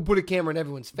 we'll put a camera in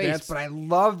everyone's face. But I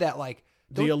love that, like,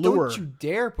 the allure. Don't you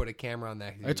dare put a camera on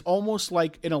that dude. It's almost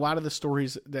like in a lot of the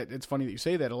stories that, it's funny that you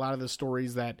say that, a lot of the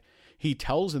stories that he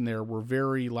tells in there were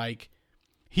very like,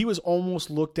 he was almost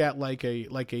looked at like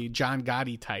a John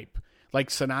Gotti type, like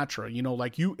Sinatra, you know,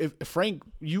 like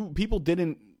people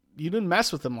didn't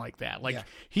mess with him like that. Like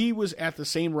he was at the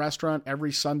same restaurant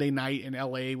every Sunday night in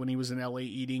LA when he was in LA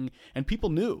eating, and people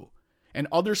knew. And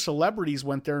other celebrities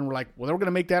went there and were like, well, we're going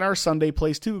to make that our Sunday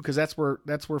place too, because that's where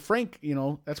Frank, you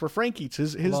know, that's where Frank eats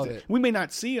his. We may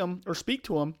not see him or speak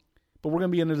to him, but we're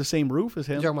going to be under the same roof as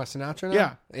him. You talking about Sinatra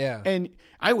now? Yeah. And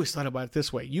I always thought about it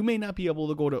this way: you may not be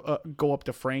able to go up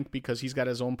to Frank because he's got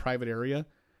his own private area,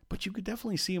 but you could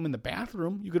definitely see him in the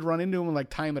bathroom. You could run into him and like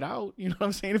time it out. You know what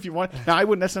I'm saying? If you want. Now, I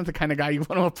wouldn't. That's not the kind of guy you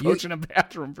want to approach in a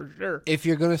bathroom for sure. If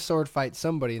you're going to sword fight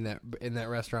somebody in that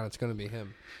restaurant, it's going to be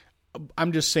him.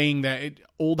 I'm just saying that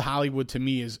old Hollywood to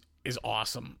me is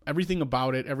awesome. Everything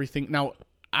about it, everything. Now,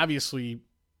 obviously,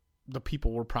 the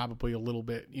people were probably a little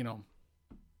bit, you know,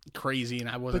 crazy, and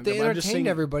I wasn't. But they entertained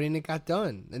everybody, and it got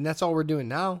done, and that's all we're doing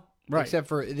now. Right. Except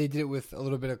for they did it with a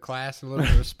little bit of class and a little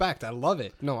bit of respect. I love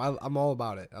it. No, I'm all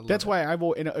about it. That's why I've.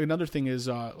 And another thing is,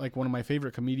 like one of my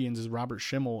favorite comedians is Robert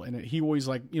Schimmel, and he always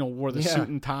like wore the suit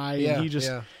and tie, and he just.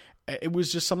 Yeah. It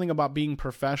was just something about being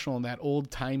professional and that old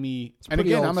timey. And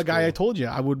again, I'm a guy. I told you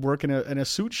I would work in a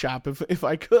suit shop if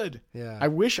I could. Yeah. I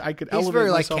wish I could elevate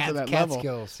very myself to that cat level.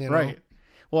 Skills, you know? Right.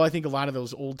 Well, I think a lot of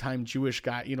those old time Jewish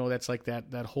guys, you know, that's like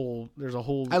that whole. There's a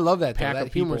whole. I love that. Pack That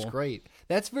of people. humor's great.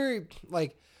 That's very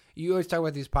like you always talk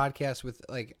about these podcasts with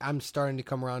like I'm starting to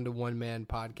come around to one man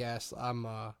podcasts.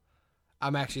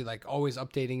 I'm actually like always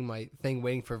updating my thing,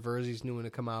 waiting for Verzi's new one to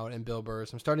come out and Bill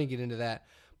Burr's. I'm starting to get into that,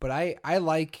 but I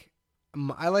like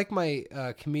my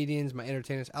comedians, my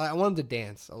entertainers. I want them to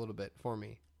dance a little bit for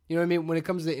me. You know what I mean? When it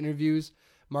comes to interviews,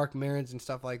 Mark Maron's and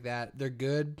stuff like that, they're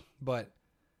good, but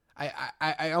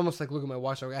I almost like look at my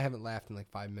watch. I haven't laughed in like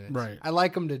 5 minutes. Right. I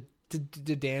like them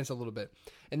to dance a little bit,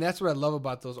 and that's what I love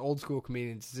about those old school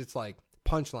comedians. Is it's like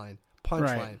punchline.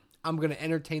 Right. I'm gonna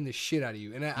entertain the shit out of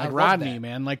you, and I love Rodney, that.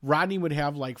 man. Like Rodney would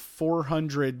have like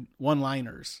 400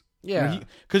 one-liners. Yeah,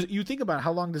 because you think about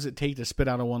how long does it take to spit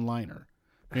out a one-liner.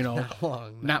 You know,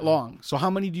 not long. So how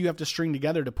many do you have to string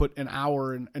together to put an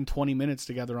hour and 20 minutes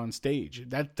together on stage?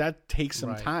 That takes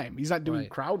some time. He's not doing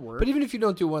crowd work. But even if you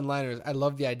don't do one-liners, I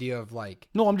love the idea of like.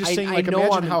 No, I'm just saying. Like,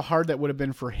 imagine how hard that would have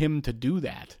been for him to do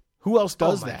that. Who else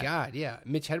does that? Oh my God, yeah,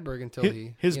 Mitch Hedberg until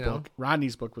his book,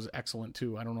 Rodney's book was excellent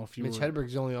too. I don't know if you. Mitch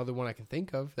Hedberg's the only other one I can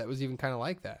think of that was even kind of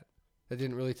like that. That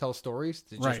didn't really tell stories.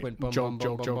 It just went boom, boom,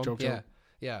 boom, boom, boom. Yeah,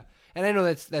 yeah. And I know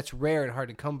that's rare and hard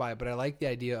to come by, but I like the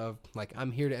idea of like I'm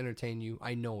here to entertain you.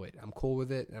 I know it. I'm cool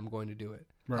with it, and I'm going to do it.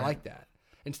 Right. I like that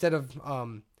instead of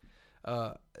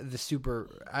the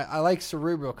super. I like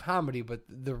cerebral comedy, but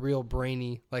the real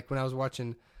brainy. Like when I was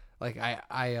watching, like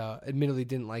I admittedly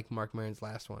didn't like Mark Maron's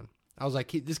last one. I was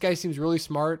like, this guy seems really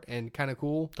smart and kind of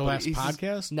cool. The last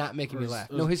podcast, not making me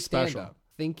laugh. No, his stand up,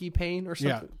 Thinky Pain or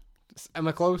something. Yeah. Am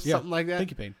I close? Yeah. Something like that.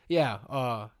 Thinky Pain. Yeah.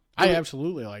 I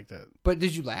absolutely like that. But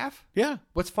did you laugh? Yeah.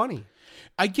 What's funny?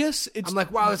 I guess it's. I'm like,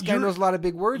 wow, this guy knows a lot of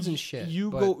big words and shit.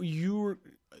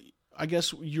 I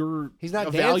guess you're. He's not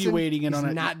evaluating dancing. it on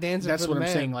He's it. not dancing. That's for what the I'm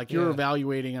man. saying. Like you're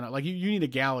evaluating it. Like you need a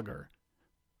Gallagher.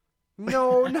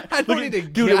 No, I don't need a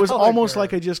Gallagher. Dude, it was almost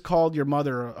like I just called your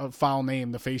mother a foul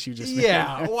name. The face you just made.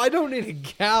 Yeah. Well, I don't need a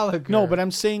Gallagher. No, but I'm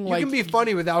saying like you can be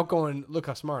funny without going. Look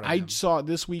how smart I am.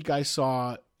 This week. I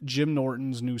saw Jim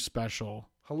Norton's new special.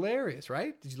 Hilarious,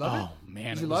 right? Did you love it? Oh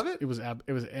man, did you love it? It was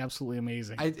absolutely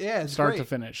amazing. It's start great. to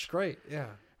finish. It's great, yeah.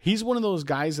 He's one of those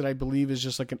guys that I believe is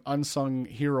just like an unsung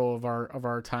hero of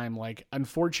our time. Like,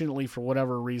 unfortunately, for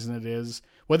whatever reason it is,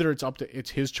 whether it's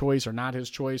his choice or not his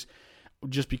choice,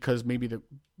 just because maybe the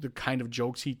kind of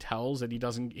jokes he tells that he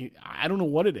doesn't. I don't know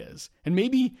what it is, and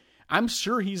maybe I'm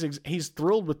sure he's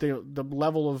thrilled with the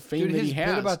level of fame Dude, that his he bit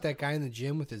has. about that guy in the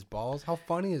gym with his balls. How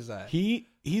funny is that?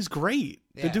 He's great.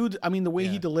 Yeah. The dude. I mean, the way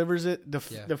Yeah. he delivers it, the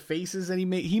faces that he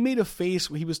made. He made a face.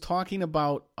 He was talking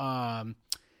about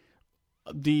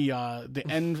the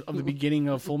end of the beginning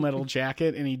of Full Metal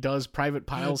Jacket, and he does Private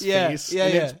Pyle's face. Yeah,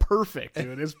 and yeah. It's perfect,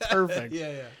 dude. It's perfect.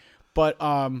 yeah. But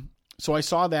so I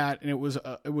saw that, and it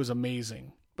was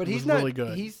amazing. But It he's was not really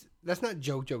good. That's not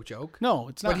joke. No,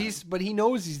 it's not. But he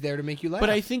knows he's there to make you laugh.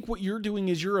 But I think what you're doing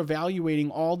is you're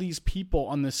evaluating all these people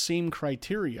on the same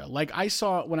criteria. Like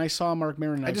when I saw Mark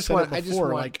Maron, I just want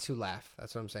to laugh.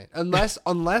 That's what I'm saying.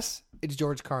 Unless it's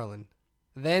George Carlin,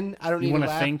 then I don't You need to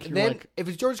wanna laugh. think? You're Then like- if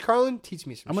it's George Carlin, teach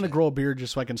me some. I'm going to shit. grow a beard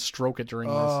just so I can stroke it during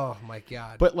this. Oh my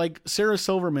god! But like Sarah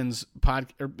Silverman's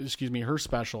her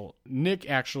special, Nick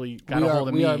actually got a hold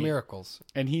of me. We are miracles.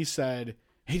 And he said,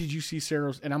 "Hey, did you see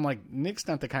Sarah's?" And I'm like, Nick's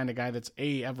not the kind of guy that's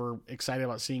ever excited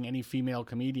about seeing any female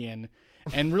comedian,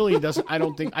 and really doesn't. I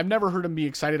don't think I've never heard him be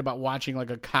excited about watching like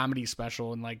a comedy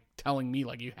special and like telling me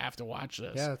like you have to watch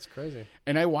this. Yeah, that's crazy.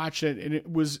 And I watched it, and it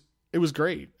was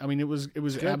great. I mean, it was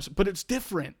but it's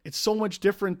different. It's so much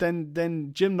different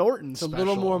than Jim Norton's. It's a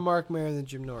little more Mark Maron than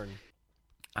Jim Norton.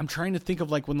 I'm trying to think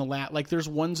of like when like there's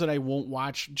ones that I won't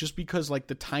watch just because like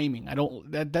the timing.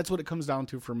 That's what it comes down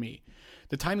to for me.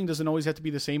 The timing doesn't always have to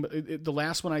be the same. But the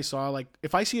last one I saw, like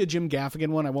if I see a Jim Gaffigan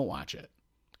one, I won't watch it.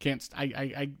 Can't.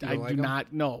 I do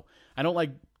not. No, I don't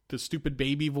like the stupid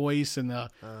baby voice and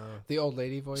The old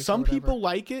lady voice. Some or whatever. people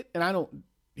like it, and I don't.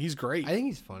 He's great. I think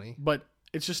he's funny. But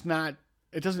it's just not.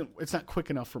 It's not quick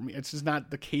enough for me. It's just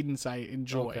not the cadence I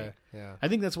enjoy. Okay, yeah. I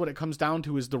think that's what it comes down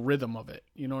to is the rhythm of it.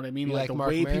 You know what I mean? You like the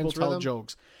Mark way people Maron's tell rhythm?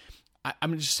 jokes.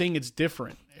 I'm just saying it's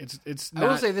different. It's not. I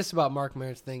will say this about Mark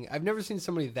Maron's thing. I've never seen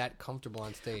somebody that comfortable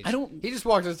on stage. He just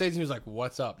walked on stage and he was like,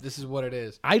 "What's up? This is what it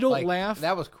is." I don't Like, laugh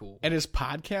That was cool. at his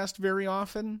podcast very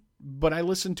often, but I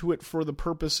listen to it for the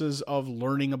purposes of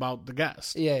learning about the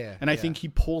guest. Yeah. And I think he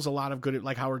pulls a lot of good,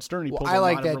 like Howard Stern. He Well, pulls I a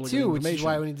like lot that of really too, good which is information.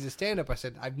 why when he did the stand up, I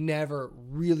said, I've never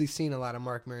really seen a lot of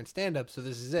Mark Maron stand up, so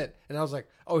this is it. And I was like,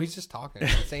 oh, he's just talking and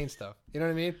saying stuff. You know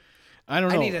what I mean? I don't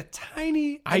know. I need a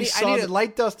tiny, I need saw a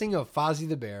light dusting of Fozzie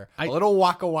the Bear, a little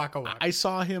waka waka waka. I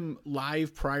saw him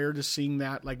live prior to seeing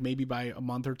that, like maybe by a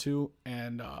month or two,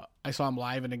 and I saw him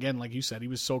live, and again, like you said, he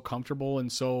was so comfortable, and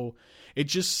so it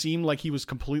just seemed like he was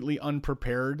completely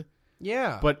unprepared.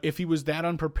 Yeah. But if he was that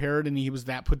unprepared and he was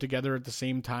that put together at the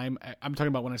same time, I'm talking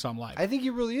about when I saw him live. I think he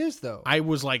really is, though. I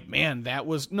was like, man, that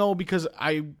was because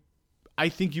I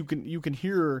think you can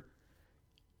hear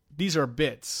these are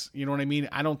bits. You know what I mean?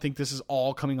 I don't think this is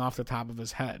all coming off the top of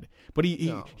his head. But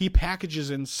he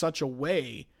packages in such a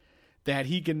way that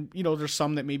he can, there's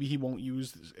some that maybe he won't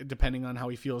use depending on how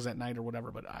he feels that night or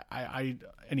whatever. But I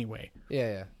anyway.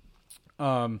 Yeah.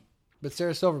 But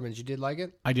Sarah Silverman, you did like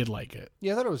it? I did like it.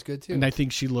 Yeah, I thought it was good too. And I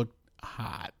think she looked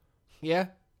hot. Yeah.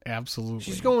 Absolutely.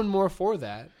 She's going more for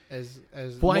that as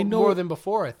well, I know, more than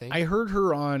before, I think. I heard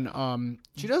her on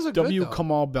she does look W. good, though.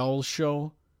 Kamal Bell's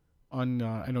show. On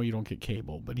I know you don't get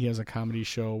cable, but he has a comedy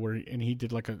show and he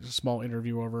did like a small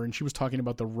interview of her, and she was talking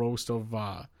about the roast of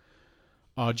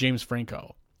James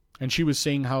Franco, and she was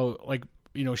saying how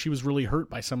she was really hurt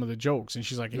by some of the jokes, and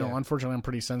she's like, unfortunately I'm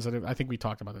pretty sensitive. I think we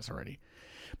talked about this already,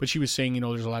 but she was saying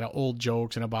there's a lot of old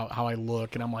jokes and about how I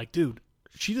look, and I'm like, dude,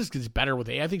 she just gets better with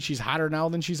it. I think she's hotter now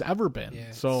than she's ever been.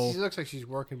 Yeah, so she looks like she's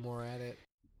working more at it.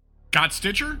 Got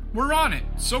Stitcher? We're on it,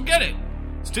 so get it.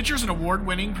 Stitcher's an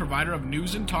award-winning provider of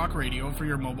news and talk radio for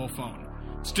your mobile phone.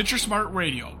 Stitcher Smart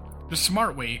Radio, the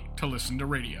smart way to listen to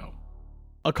radio.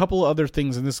 A couple of other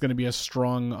things, and this is going to be a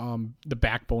strong, the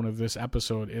backbone of this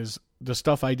episode, is the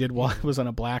stuff I did while I was on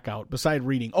a blackout, beside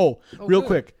reading. Real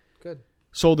quick. Good.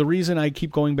 So the reason I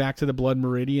keep going back to the Blood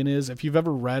Meridian is, if you've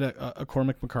ever read a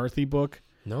Cormac McCarthy book,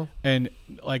 no, and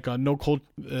like No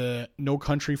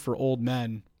Country for Old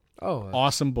Men,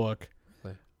 awesome book.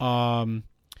 Really?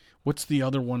 What's the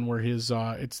other one where his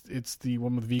it's the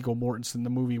one with Viggo Mortensen,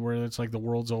 the movie where it's like the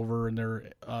world's over and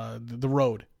they're The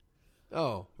Road.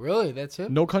 Oh, really? That's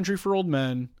him? No Country for Old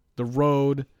Men, The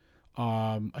Road.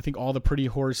 I think All the Pretty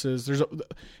Horses.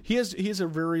 He has a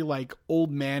very like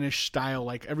old manish style.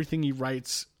 Like everything he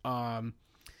writes, I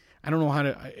don't know how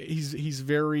to. He's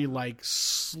very like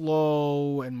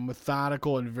slow and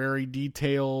methodical and very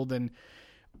detailed and.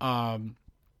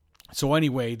 So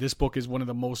anyway, this book is one of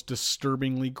the most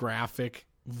disturbingly graphic,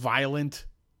 violent,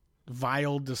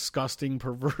 vile, disgusting,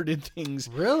 perverted things.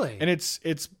 Really? And it's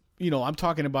I'm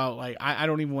talking about like I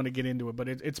don't even want to get into it, but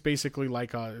it's basically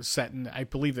like a set in, I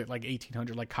believe that like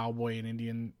 1800, like cowboy and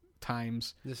Indian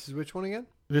times. This is which one again?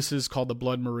 This is called The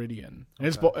Blood Meridian. And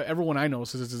it's everyone I know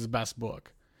says it's his best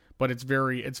book. But it's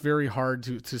very hard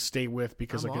to stay with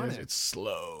because it's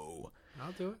slow.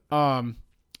 I'll do it.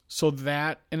 So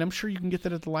that, and I'm sure you can get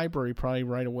that at the library probably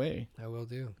right away. I will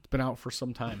do. It's been out for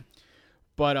some time.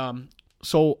 But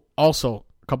so also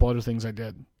a couple other things I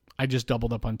did. I just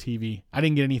doubled up on TV. I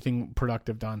didn't get anything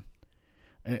productive done,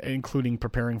 including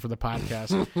preparing for the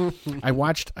podcast.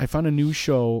 I found a new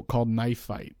show called Knife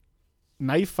Fight.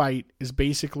 Knife Fight is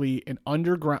basically an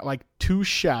underground, like two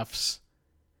chefs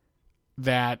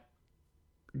that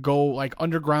go like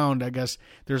underground. I guess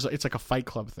it's like a Fight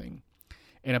Club thing,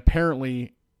 and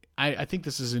apparently, I think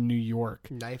this is in New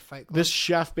York. Knife Fight Club? This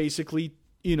chef basically,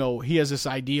 he has this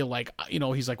idea like,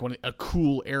 he's like a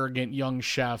cool, arrogant young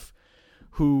chef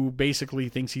who basically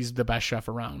thinks he's the best chef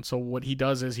around. So what he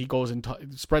does is he goes and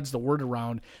spreads the word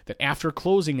around that after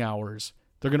closing hours,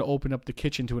 they're going to open up the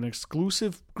kitchen to an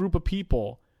exclusive group of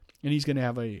people, and he's going to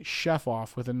have a chef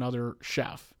off with another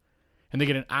chef. And they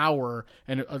get an hour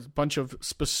and a bunch of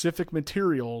specific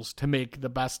materials to make the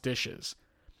best dishes.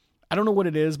 I don't know what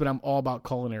it is, but I'm all about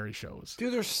culinary shows.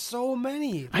 Dude, there's so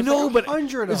many. I know, like but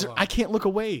 100 of them. I can't look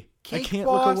away. Cake I can't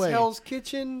Boss, look away. Hell's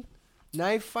Kitchen,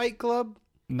 Knife Fight Club.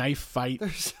 Knife Fight.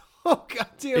 There's so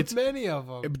goddamn many of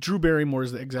them. Drew Barrymore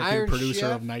is the executive Iron producer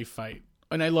Chef. of Knife Fight.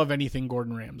 And I love anything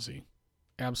Gordon Ramsay.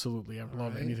 Absolutely. I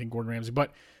love anything Gordon Ramsay.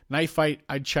 But Knife Fight,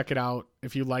 I'd check it out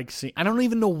if you like seeing. I don't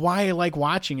even know why I like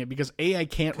watching it because A, I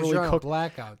can't really you're on a cook.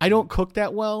 blackout, I don't cook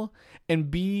that well. And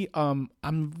B, I'm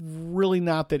really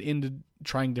not that into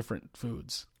trying different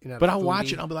foods. But I'll watch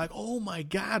it and I'll be like, oh my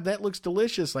God, that looks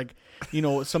delicious. Like,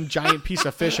 some giant piece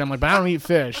of fish. I'm like, but I don't eat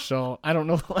fish. So I don't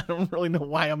know. I don't really know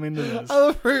why I'm into this. I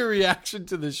love your reaction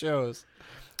to the shows.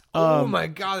 Oh my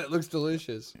God, it looks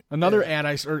delicious. Another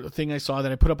thing I saw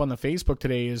that I put up on the Facebook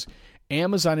today is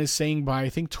Amazon is saying by, I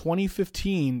think,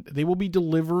 2015, they will be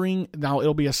delivering. Now,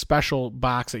 it'll be a special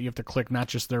box that you have to click, not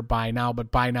just their buy now,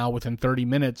 but buy now within 30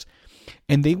 minutes.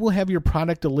 And they will have your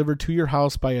product delivered to your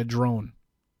house by a drone.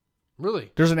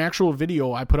 Really? There's an actual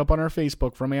video I put up on our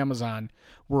Facebook from Amazon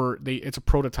where it's a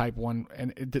prototype one,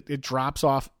 and it drops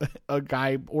off. A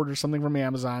guy orders something from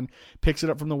Amazon, picks it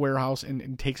up from the warehouse,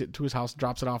 and takes it to his house,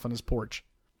 drops it off on his porch.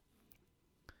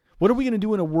 What are we going to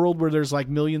do in a world where there's like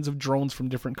millions of drones from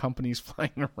different companies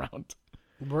flying around?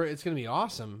 It's going to be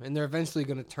awesome, and they're eventually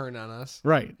going to turn on us.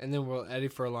 Right. And then Eddie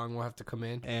Furlong will have to come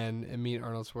in and meet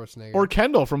Arnold Schwarzenegger. Or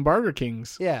Kendall from Burger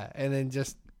King's. Yeah, and then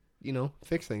just,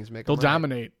 fix things, make They'll them right.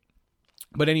 dominate.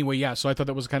 But anyway, yeah, so I thought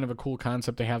that was kind of a cool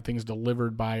concept to have things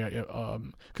delivered by,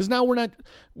 because now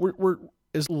we're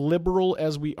as liberal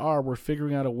as we are, we're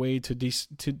figuring out a way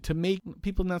to make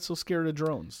people not so scared of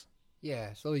drones.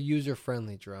 Yeah, so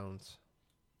user-friendly drones.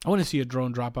 I want to see a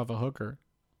drone drop off a hooker.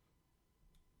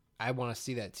 I want to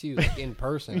see that too, like in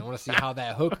person. I want to see how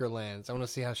that hooker lands. I want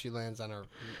to see how she lands on her,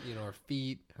 her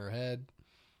feet, her head.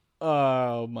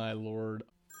 Oh, my Lord.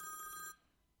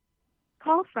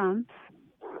 Call from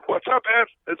What's up, Ed?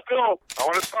 It's Bill. I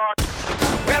want to talk.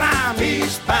 Well, I'm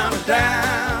eastbound and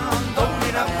down,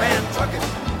 loading up and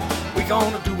trucking. We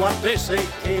gonna do what they say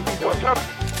can't be done. What's up?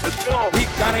 It's Bill. We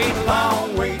got a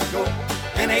long way to go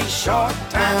and a short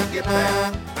time to get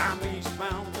there. I'm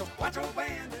eastbound, just watch a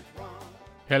bandit run.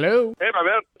 Hello? Hey, my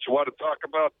man. You want to talk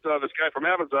about this guy from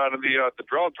Amazon and the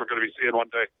drones we're going to be seeing one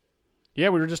day? Yeah,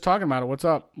 we were just talking about it. What's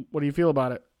up? What do you feel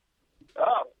about it?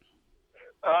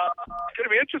 It's going to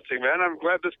be interesting, man. I'm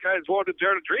glad this guy's willing to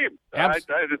dare to dream. It's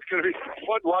going to be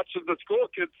fun watching the school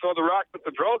kids throw the rock with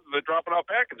the drones and they're dropping out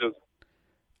packages.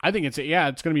 I think it's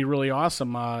going to be really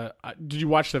awesome. Did you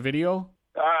watch the video?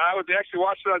 I was actually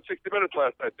watching it on 60 Minutes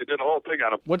last night. They did a whole thing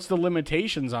on him. What's the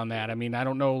limitations on that? I mean, I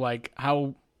don't know, like,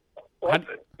 how...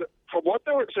 From what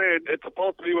they were saying, it's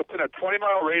supposed to be within a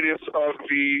 20-mile radius of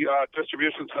the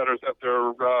distribution centers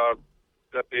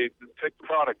that they take the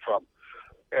product from.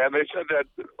 And they said that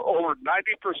over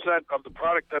 90% of the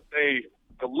product that they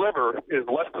deliver is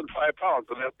less than 5 pounds,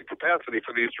 and that's the capacity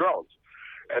for these drones.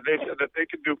 And they said that they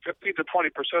can do 15 to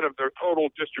 20% of their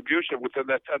total distribution within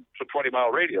that 10 to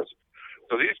 20-mile radius.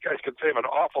 So these guys can save an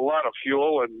awful lot of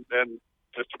fuel and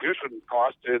distribution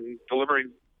cost in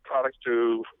delivering products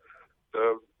to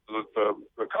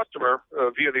the customer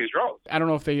via these drones. I don't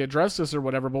know if they address this or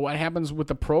whatever, but what happens with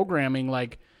the programming,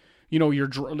 like, your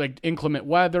like inclement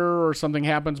weather or something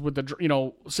happens with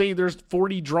the, say there's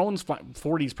 40 drones,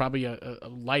 40 is probably a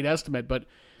light estimate, but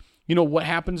what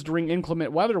happens during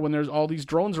inclement weather when there's all these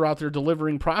drones are out there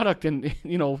delivering product and,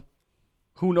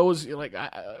 who knows, like,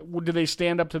 do they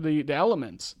stand up to the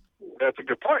elements? That's a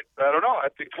good point. I don't know. I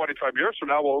think 25 years from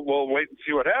now, we'll wait and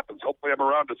see what happens. Hopefully I'm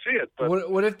around to see it. But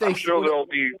what if they... I'm sure there'll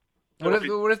be...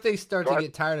 What if they start Go to ahead.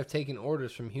 get tired of taking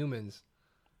orders from humans,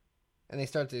 and they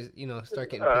start to start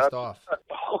getting pissed off?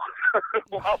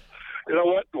 Well, you know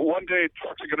what? One day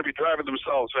trucks are going to be driving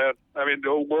themselves, man. I mean,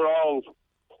 we're all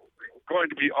going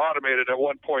to be automated at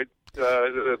one point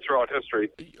throughout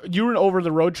history. You're an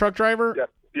over-the-road truck driver? Yeah.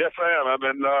 Yes, I am. I'm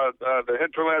in the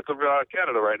hinterlands of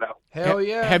Canada right now. Hell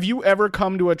yeah! Have you ever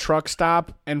come to a truck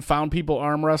stop and found people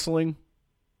arm wrestling?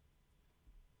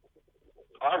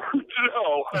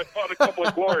 No, I found a couple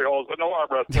of glory holes, but no arm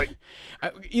wrestling.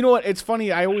 You know what? It's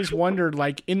funny. I always wondered,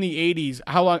 like in the '80s,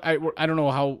 how long I don't know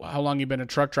how long you've been a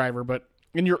truck driver, but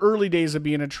in your early days of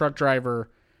being a truck driver,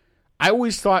 I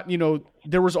always thought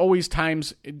there was always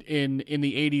times in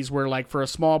the '80s where, like, for a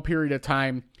small period of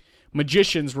time,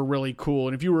 magicians were really cool,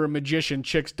 and if you were a magician,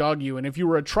 chicks dug you, and if you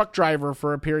were a truck driver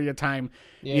for a period of time,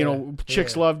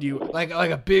 chicks loved you. like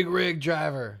a big rig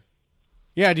driver.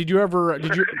 Yeah, did you ever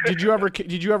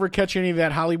catch any of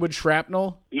that Hollywood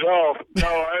shrapnel? No.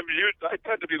 I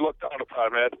tend to be looked down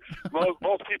upon, man.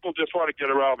 Most people just want to get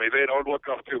around me. They don't look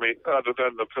up to me, other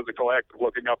than the physical act of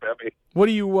looking up at me.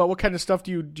 What kind of stuff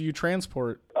do you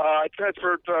transport? I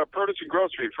transferred produce and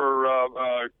grocery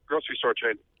for grocery store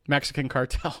chain. Mexican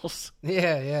cartels.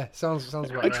 Yeah. Sounds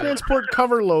about I right. transport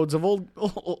cover loads of old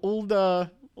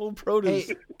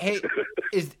produce. Hey,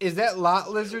 is that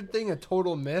lot lizard thing a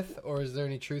total myth, or is there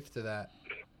any truth to that?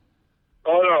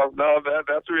 Oh no,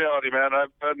 that's the reality, man. I've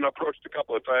been approached a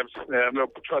couple of times, and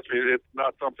trust me, it's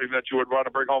not something that you would want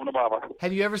to bring home to mama.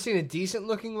 Have you ever seen a decent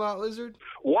looking lot lizard?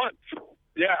 Once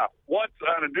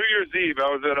on a New Year's Eve, I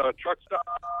was at a truck stop,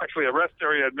 actually a rest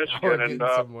area in Michigan, and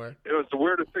somewhere. it was the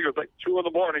weirdest thing. It was like 2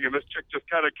 a.m, and this chick just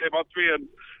kind of came up to me, and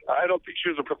I don't think she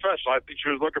was a professional. I think she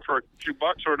was looking for a few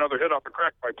bucks or another hit off a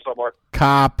crack pipe somewhere.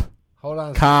 Cop. Hold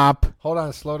on.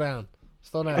 Slow down.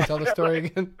 Tell the story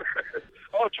again.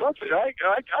 Oh, trust me, I've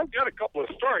got a couple of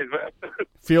stories, man.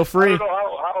 Feel free. I don't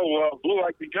know how blue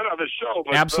I can get on this show.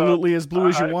 But, Absolutely as blue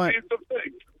as you want. I've seen some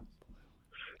things.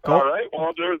 Go. All right.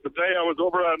 Well, there was the day I was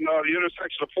over on the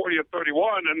intersection of 40 and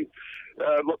 31,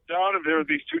 and looked down, and there were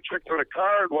these 2 chicks in a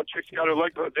car, and one chick's got her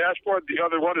legs on the dashboard, the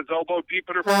other one is elbow deep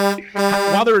in her face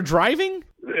While they were driving?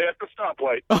 at the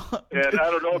stoplight. And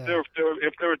I don't know if they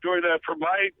were doing that for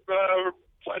my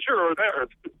pleasure or theirs.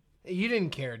 You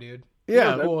didn't care, dude.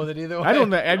 Yeah. You were cool with it either way. I don't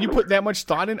know. Have you put that much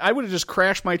thought in? I would have just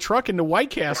crashed my truck into White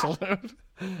Castle.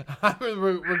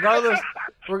 Regardless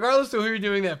of who you're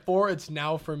doing that for, it's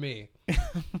now for me.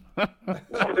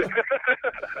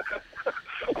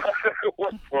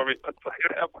 Work for me. That's how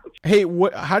it happens. Hey,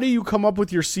 how do you come up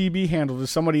with your CB handle?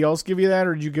 Does somebody else give you that,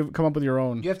 or did you come up with your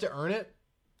own? You have to earn it?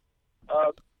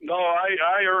 No,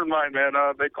 I earned mine, man.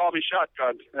 They call me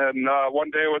Shotgun. And one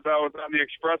day I was on the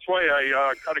expressway.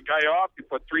 I cut a guy off. He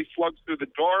put 3 slugs through the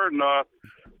door, and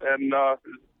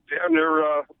damn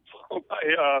near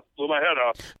blew my head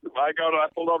off. I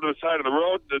pulled over to the side of the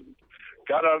road and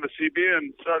got out of the CB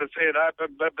and started saying, I've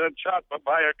been shot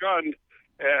by a gun.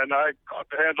 And I caught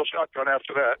the handle shotgun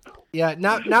after that. Yeah,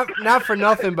 not for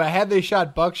nothing, but had they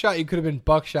shot Buckshot, you could have been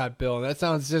Buckshot Bill. And that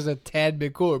sounds just a tad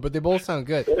bit cooler, but they both sound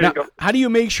good. Now, how do you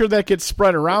make sure that gets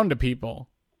spread around to people?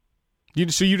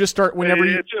 So you just start whenever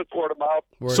you... It's just word of mouth.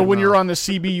 So when you're on the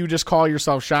CB, you just call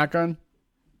yourself Shotgun?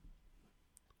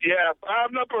 Yeah,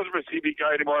 I'm not supposed to be a CB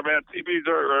guy anymore, man. CBs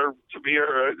are to me,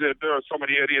 there are so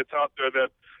many idiots out there that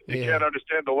you can't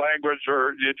understand the language,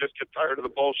 or you just get tired of the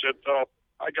bullshit. So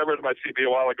I got rid of my CB a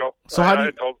while ago. So I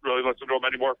don't really listen to them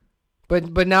anymore.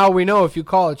 But now we know if you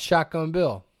call it Shotgun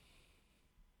Bill.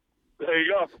 There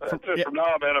you go. That's it. From now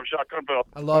on, man, I'm Shotgun Bill.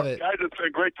 I love it. Guys, it's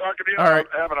been great talking to you. All right.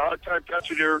 I'm having a hard time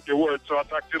catching your words, so I'll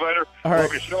talk to you later. All right.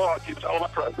 Love your show. I'll keep telling my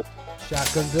friends.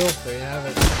 Shotgun Bill, there you have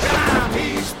it. Down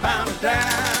eastbound and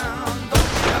down, don't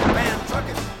get up and truck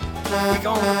it. We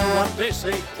gonna do what they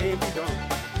say can't be done.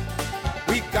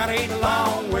 We've got a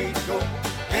long way to go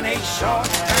and a short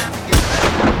time to get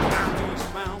back. Down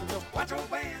eastbound, the Quattro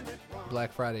Bandit run.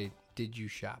 Black Friday, did you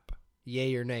shop?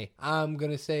 Yay or nay? I'm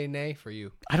going to say nay for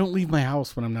you. I don't leave my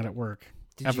house when I'm not at work.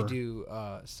 Did ever. you do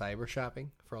cyber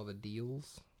shopping for all the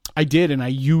deals? I did, and I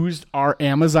used our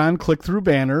Amazon click-through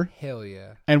banner, Hell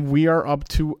yeah. and we are up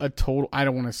to a total... I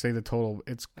don't want to say the total.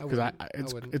 It's because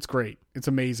wouldn't. it's great. It's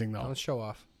amazing, though. Don't show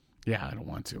off. Yeah, I don't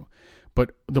want to.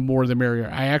 But the more the merrier.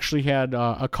 I actually had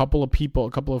a couple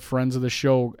of friends of the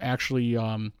show actually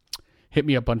hit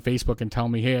me up on Facebook and tell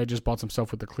me, hey, I just bought some stuff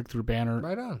with the click-through banner.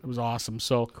 Right on. It was awesome.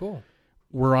 So Cool.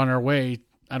 we're on our way.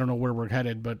 I don't know where we're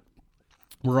headed, but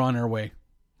we're on our way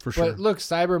for sure. But look,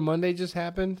 Cyber Monday just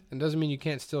happened, and doesn't mean you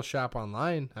can't still shop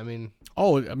online. I mean...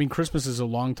 Christmas is a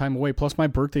long time away. Plus, my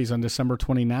birthday's on December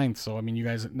 29th. So, you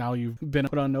guys, now you've been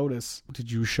put on notice. Did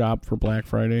you shop for Black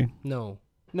Friday? No.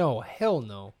 No, hell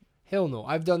no. Hell no.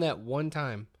 I've done that one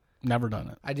time. Never done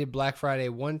it. I did Black Friday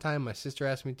one time. My sister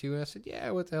asked me to, and I said,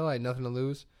 yeah, what the hell? I had nothing to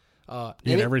lose. You had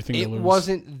And everything to it lose.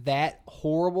 wasn't that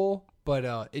horrible,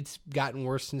 but it's gotten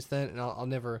worse since then, and I'll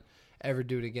never, ever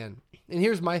do it again. And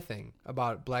here's my thing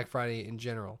about Black Friday in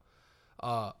general.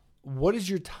 What is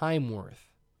your time worth?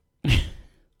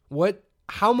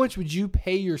 How much would you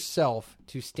pay yourself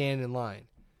to stand in line?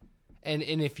 And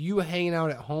if you hanging out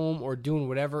at home or doing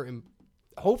whatever, and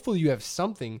hopefully you have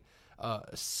something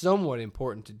somewhat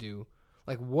important to do.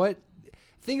 Like what?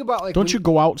 Think about like. Don't you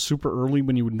go out super early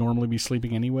when you would normally be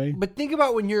sleeping anyway? But think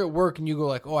about when you're at work and you go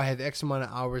like, oh, I have X amount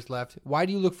of hours left. Why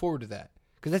do you look forward to that?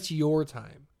 Because that's your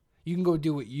time. You can go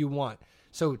do what you want.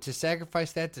 So to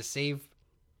sacrifice that to save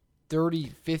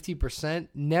 30, 50%,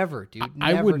 never, dude.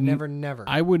 Never.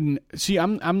 I wouldn't. See,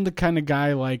 I'm the kind of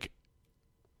guy like,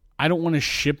 I don't want to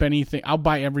ship anything. I'll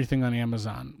buy everything on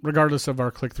Amazon, regardless of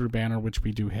our click-through banner, which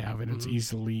we do have, and it's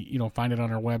easily, find it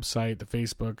on our website, the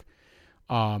Facebook.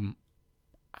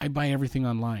 I buy everything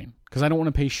online because I don't want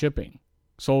to pay shipping.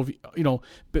 So,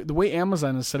 if, the way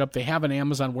Amazon is set up, they have an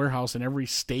Amazon warehouse in every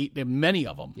state. They have many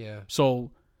of them. Yeah.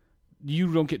 So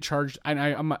you don't get charged.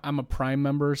 I'm a Prime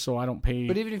member, so I don't pay.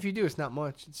 But even if you do, it's not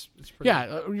much. It's pretty.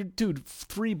 Yeah, dude,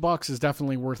 $3 is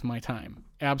definitely worth my time.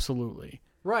 Absolutely.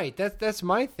 Right. That's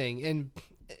my thing. And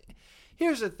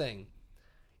here's the thing: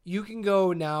 you can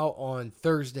go now on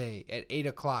Thursday at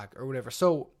 8:00 or whatever.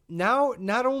 So now,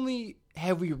 not only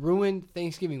have we ruined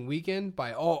Thanksgiving weekend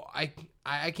by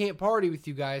I can't party with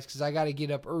you guys because I got to get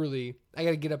up early. I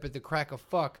got to get up at the crack of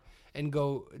fuck and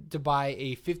go to buy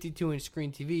a 52-inch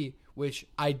screen TV, which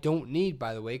I don't need,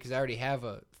 by the way, because I already have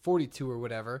a 42 or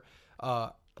whatever.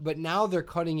 But now they're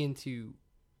cutting into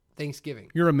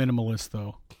Thanksgiving. You're a minimalist,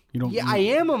 though. You don't. Yeah, I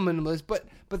am a minimalist, but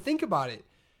think about it.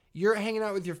 You're hanging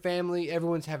out with your family.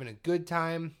 Everyone's having a good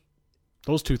time.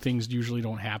 Those two things usually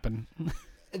don't happen.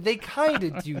 They kind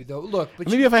of do, though. Look, but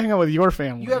maybe if I hang out with your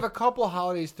family, you have a couple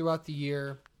holidays throughout the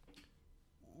year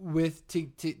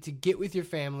to get with your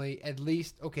family. At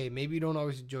least, okay, maybe you don't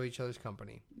always enjoy each other's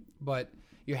company, but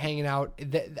you're hanging out.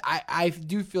 I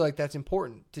do feel like that's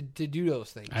important to do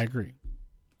those things. I agree.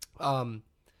 So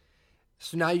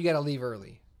now you got to leave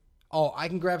early. Oh, I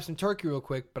can grab some turkey real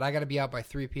quick, but I got to be out by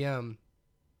 3 p.m.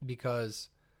 because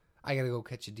I got to go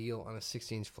catch a deal on a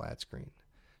 16-inch flat screen.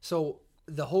 So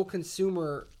the whole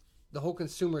consumer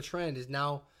trend is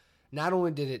now, not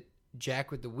only did it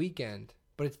jack with the weekend,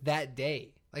 but it's that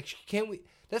day. Like, can't we?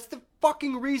 That's the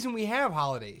fucking reason we have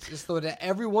holidays, is so that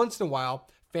every once in a while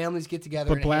families get together.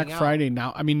 But and Black hang out. Friday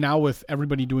now with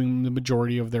everybody doing the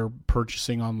majority of their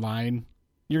purchasing online,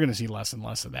 you're going to see less and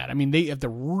less of that. I mean, they have to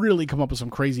really come up with some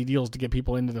crazy deals to get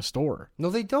people into the store. No,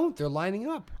 they don't. They're lining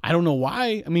up. I don't know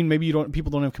why. I mean, maybe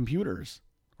people don't have computers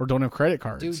or don't have credit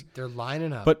cards. Dude, they're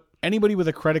lining up. But anybody with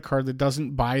a credit card that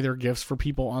doesn't buy their gifts for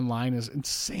people online is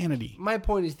insanity. My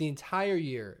point is the entire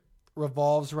year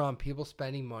revolves around people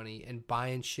spending money and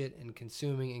buying shit and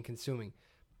consuming.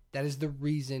 That is the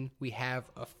reason we have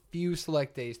a few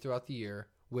select days throughout the year,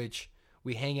 which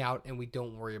we hang out and we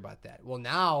don't worry about that. Well,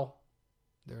 now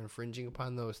they're infringing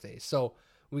upon those days. So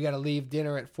we got to leave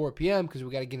dinner at 4 p.m. because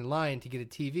we got to get in line to get a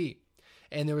TV.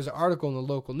 And there was an article in the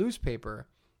local newspaper,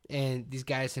 and these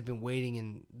guys have been waiting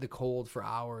in the cold for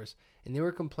hours, and they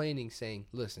were complaining, saying,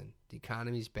 listen, the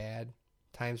economy's bad,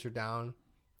 times are down.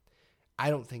 I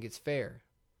don't think it's fair.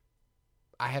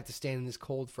 I have to stand in this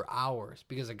cold for hours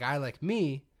because a guy like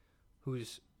me,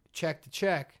 who's check to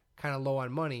check, kind of low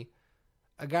on money,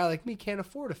 a guy like me can't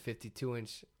afford a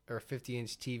 52-inch or a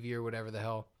 50-inch TV or whatever the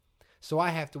hell. So I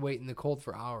have to wait in the cold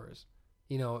for hours.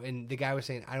 And the guy was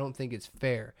saying, I don't think it's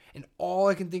fair. And all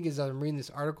I can think is, I'm reading this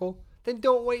article, then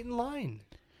don't wait in line.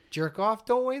 Jerk off,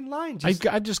 don't wait in line.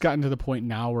 I've just gotten to the point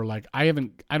now where, like, I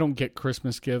don't get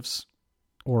Christmas gifts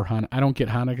or I don't get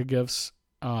Hanukkah gifts.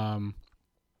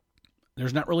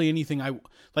 There's not really anything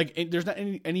there's not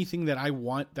anything that I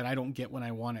want that I don't get when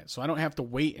I want it. So I don't have to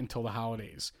wait until the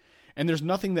holidays. And there's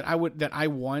nothing that I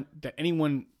want that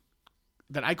anyone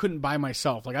that I couldn't buy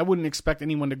myself. Like, I wouldn't expect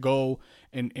anyone to go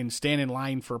and stand in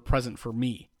line for a present for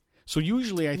me. So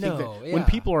usually I think when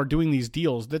people are doing these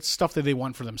deals, that's stuff that they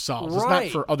want for themselves. Right.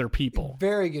 It's not for other people.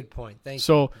 Very good point. Thank you.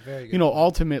 So, very good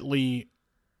ultimately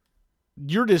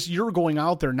you're going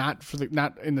out there not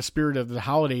in the spirit of the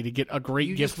holiday to get a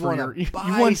great gift for you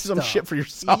want some shit for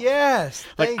yourself. Yes.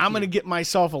 Like, I'm going to get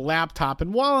myself a laptop,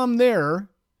 and while I'm there,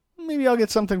 maybe I'll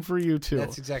get something for you too.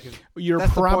 That's exactly. You're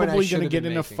probably going to get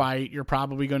in a fight. You're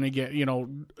probably going to get,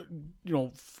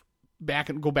 go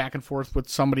back and forth with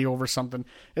somebody over something.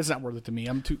 It's not worth it to me.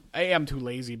 I am too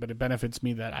lazy, but it benefits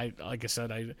me that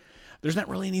there's not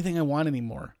really anything I want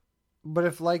anymore. But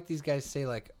if like these guys say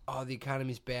like, oh, the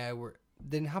economy's bad,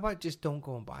 then how about just don't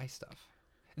go and buy stuff?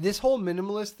 This whole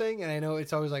minimalist thing, and I know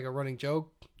it's always like a running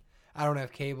joke. I don't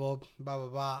have cable, blah, blah,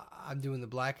 blah. I'm doing the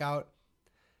blackout.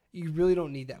 You really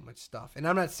don't need that much stuff. And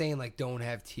I'm not saying like don't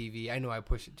have TV. I know I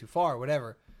push it too far,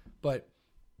 whatever. But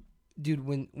dude,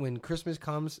 when Christmas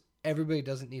comes, everybody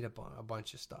doesn't need a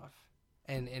bunch of stuff.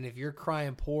 And if you're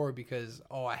crying poor because,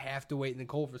 oh, I have to wait in the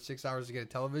cold for 6 hours to get a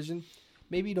television,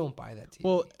 maybe don't buy that TV.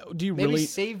 Well, do you maybe really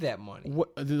save that money? What,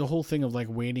 the whole thing of like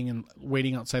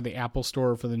waiting outside the Apple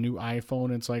store for the new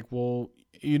iPhone? It's like, well,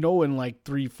 you know, in like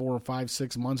 3, 4, 5,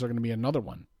 6 months are going to be another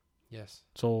one. Yes.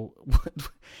 So,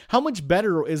 how much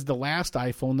better is the last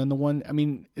iPhone than the one? I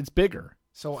mean, it's bigger.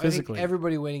 So physically. I think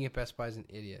everybody waiting at Best Buy is an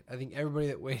idiot. I think everybody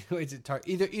that waits at Target,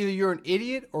 either you're an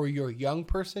idiot or you're a young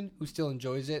person who still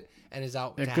enjoys it and is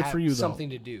out to good have for you, something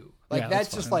to do. Like Yeah, that's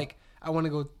that's just fine. like I want to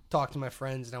go talk to my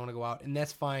friends and I want to go out, and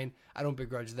that's fine. I don't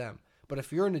begrudge them. But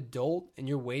if you're an adult and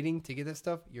you're waiting to get that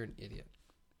stuff, you're an idiot.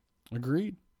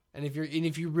 Agreed. And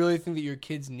if you really think that your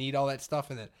kids need all that stuff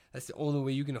and that's the only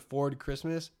way you can afford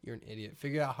Christmas, you're an idiot.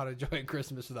 Figure out how to enjoy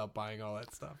Christmas without buying all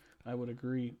that stuff. I would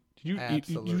agree. Did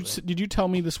Absolutely. did you tell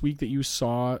me this week that you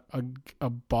saw a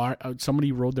bar?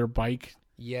 Somebody rode their bike.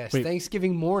 Yes, Wait.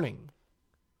 Thanksgiving morning.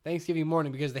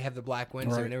 Because they have the Black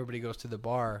Wednesday Right. and everybody goes to the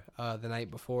bar the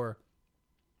night before.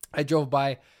 I drove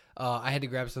by. I had to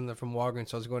grab something from Walgreens,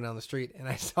 so I was going down the street, and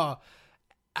I saw.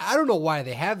 I don't know why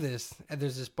they have this.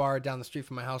 There's this bar down the street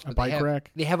from my house. But bike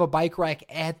rack? They have a bike rack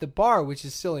at the bar, which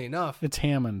is silly enough. It's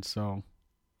Hammond, so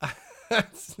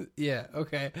Yeah,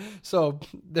 okay. So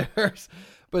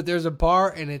there's a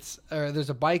bar and there's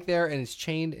a bike there and it's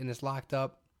chained and it's locked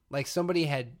up. Like somebody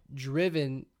had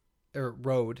driven or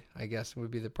rode, I guess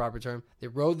would be the proper term. They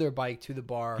rode their bike to the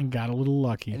bar and got a little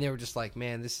lucky. and they were just like,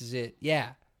 man, this is it. Yeah.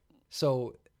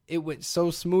 So it went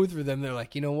so smooth for them. They're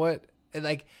like, you know what? And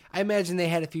like, I imagine they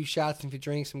had a few shots and a few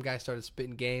drinks. Some guy started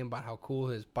spitting game about how cool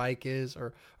his bike is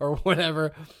or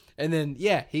whatever. And then,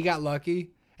 yeah, he got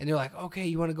lucky. And they're like, okay,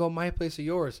 you want to go to my place or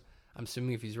yours? I'm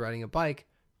assuming if he's riding a bike,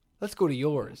 let's go to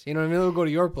yours. You know what I mean? We'll go to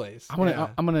your place. I'm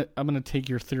gonna take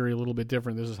your theory a little bit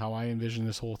different. This is how I envision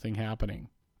this whole thing happening.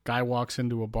 Guy walks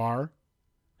into a bar.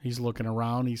 He's looking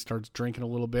around. He starts drinking a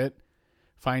little bit.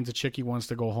 Finds a chick he wants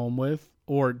to go home with,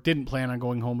 or didn't plan on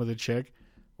going home with a chick,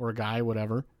 or a guy,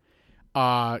 whatever.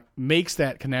 Makes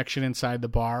that connection inside the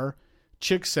bar.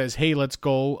 Chick says, "Hey, let's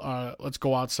go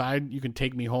outside. You can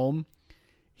take me home."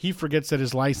 He forgets that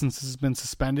his license has been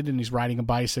suspended and he's riding a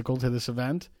bicycle to this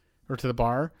event or to the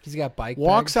bar. He's got bike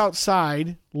Walks pegs.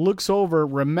 outside, looks over,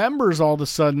 remembers all of a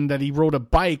sudden that he rode a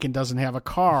bike and doesn't have a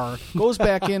car, goes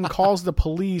back in, calls the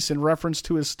police in reference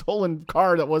to his stolen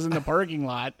car that was in the parking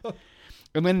lot,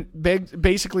 and then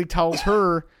basically tells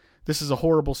her, this is a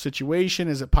horrible situation.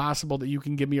 Is it possible that you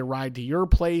can give me a ride to your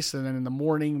place? And then in the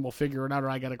morning, we'll figure it out, or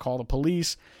I got to call the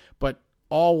police. But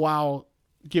all while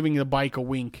giving the bike a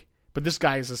wink. But this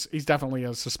guy he's definitely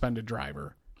a suspended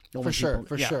driver. For sure.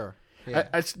 Yeah.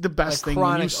 It's the best Like thing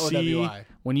when chronic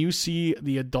OWI. you see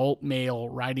the adult male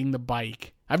riding the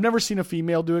bike. I've never seen a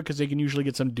female do it because they can usually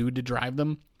get some dude to drive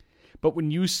them. But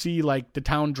when you see like the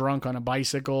town drunk on a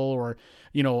bicycle, or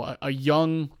a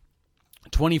young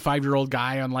 25-year-old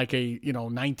guy on like a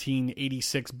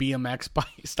 1986 BMX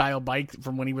style bike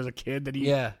from when he was a kid that he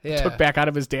took back out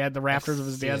of the rafters of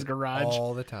his dad's garage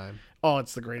all the time. Oh,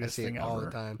 it's the greatest I see thing it ever. all the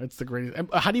time. It's the greatest. And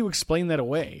how do you explain that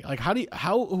away? Like,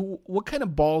 what kind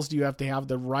of balls do you have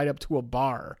to ride up to a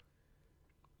bar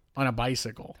on a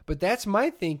bicycle? But that's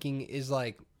my thinking is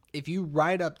like, if you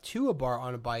ride up to a bar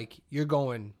on a bike, you're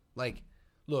going like,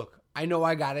 look, I know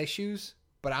I got issues,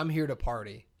 but I'm here to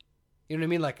party. You know what I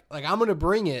mean? Like I'm going to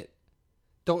bring it.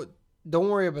 Don't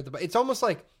worry about the bike. It's almost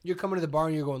like you're coming to the bar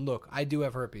and you're going, look, I do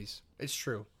have herpes. It's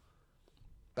true.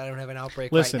 But I don't have an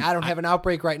outbreak right now. I don't have an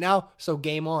outbreak right now, so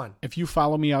game on. If you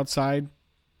follow me outside,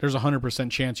 there's 100%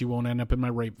 chance you won't end up in my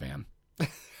rape van.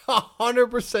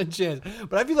 100% chance.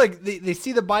 But I feel like they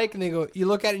see the bike and they go, you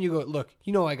look at it and you go, look,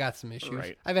 I got some issues.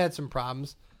 Right. I've had some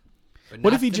problems. But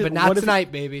What not, if he just? but not what if-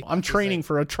 tonight, baby. I'm training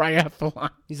for a triathlon.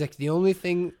 He's like, the only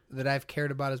thing that I've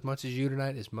cared about as much as you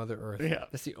tonight is Mother Earth. Yeah.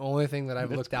 That's the only thing that I've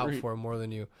That's looked out great. for more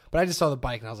than you. But I just saw the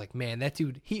bike and I was like, man, that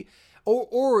dude,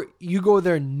 or you go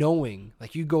there knowing,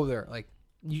 like you go there, like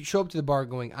you show up to the bar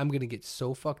going, I'm going to get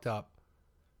so fucked up.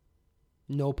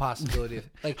 No possibility of,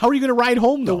 like, How are you going to ride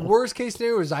home the though? worst case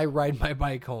scenario is I ride my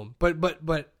bike home.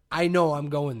 But I know I'm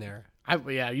going there.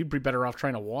 You'd be better off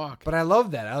trying to walk. But I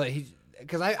love that.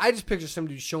 Because I just picture some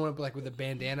dude showing up like with a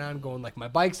bandana on, going like, my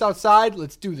bike's outside.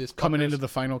 Let's do this. Coming fuckers." into the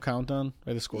final countdown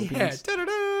by the yeah. Scorpions.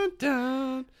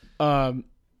 Da-da-dun-dun.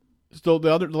 So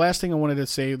the last thing I wanted to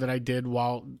say that I did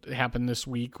while it happened this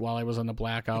week while I was on the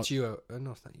blackout. It's no,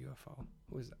 it's not UFO.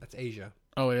 Who is that? That's Asia.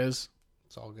 Oh, it is?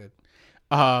 It's all good.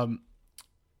 I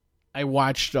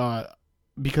watched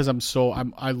because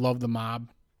I love the mob,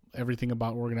 everything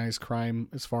about organized crime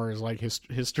as far as like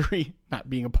history, not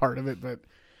being a part of it, but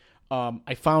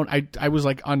I was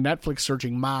like on Netflix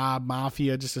searching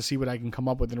mafia just to see what I can come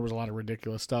up with, and there was a lot of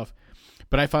ridiculous stuff.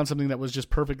 But I found something that was just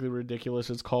perfectly ridiculous.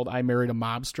 It's called I Married a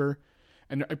Mobster.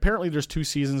 And apparently there's 2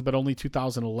 seasons, but only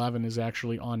 2011 is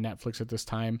actually on Netflix at this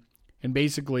time. And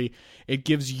basically it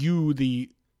gives you the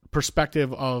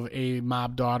perspective of a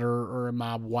mob daughter or a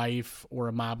mob wife or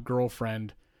a mob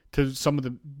girlfriend to some of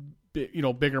the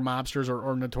bigger mobsters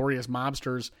or notorious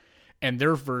mobsters and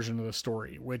their version of the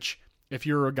story, which if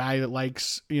you're a guy that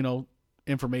likes,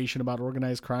 information about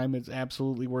organized crime, it's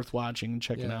absolutely worth watching and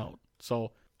checking out.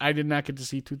 So I did not get to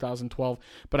see 2012,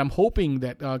 but I'm hoping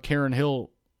that Karen Hill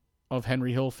of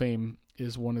Henry Hill fame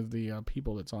is one of the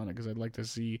people that's on it, because I'd like to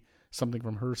see something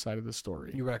from her side of the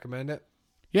story. You recommend it?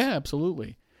 Yeah,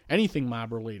 absolutely. Anything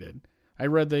mob related. I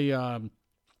read the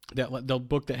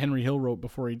book that Henry Hill wrote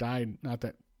before he died not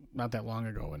that long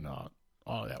ago, and that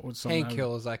was something. Hank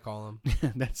Hill, as I call him.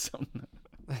 That's something.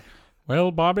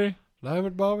 Well, Bobby. Damn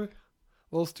it, Bobby.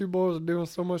 Those 2 boys are doing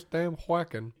so much damn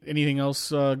whacking. Anything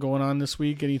else going on this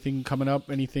week? Anything coming up?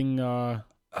 Anything?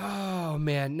 Oh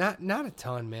man, not a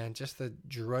ton, man. Just the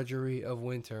drudgery of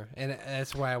winter, and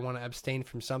that's why I want to abstain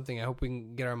from something. I hope we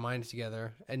can get our minds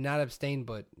together and not abstain,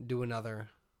 but do another.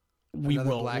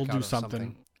 We'll do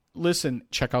something. Listen,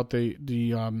 check out the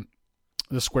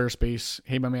Squarespace.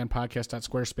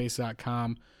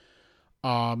 HeyMyManPodcast.squarespace.com.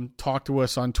 Talk to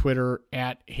us on Twitter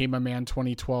at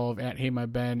HeyMyMan2012, at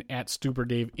HeyMyBen, at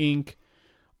StuperDave Inc.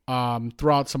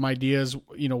 Throw out some ideas,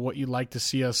 what you'd like to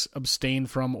see us abstain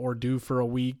from or do for a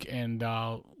week, and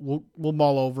we'll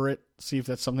mull over it, see if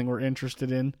that's something we're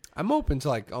interested in. I'm open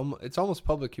to it's almost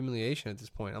public humiliation at this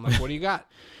point. I'm like, what do you got?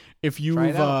 If you've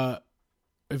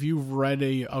read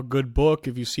a good book,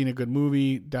 if you've seen a good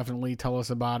movie, definitely tell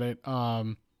us about it.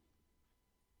 I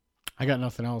got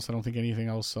nothing else. I don't think anything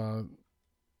else.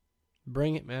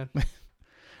 Bring it, man.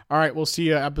 All right, we'll see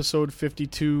you episode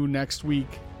 52 next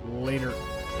week. Later.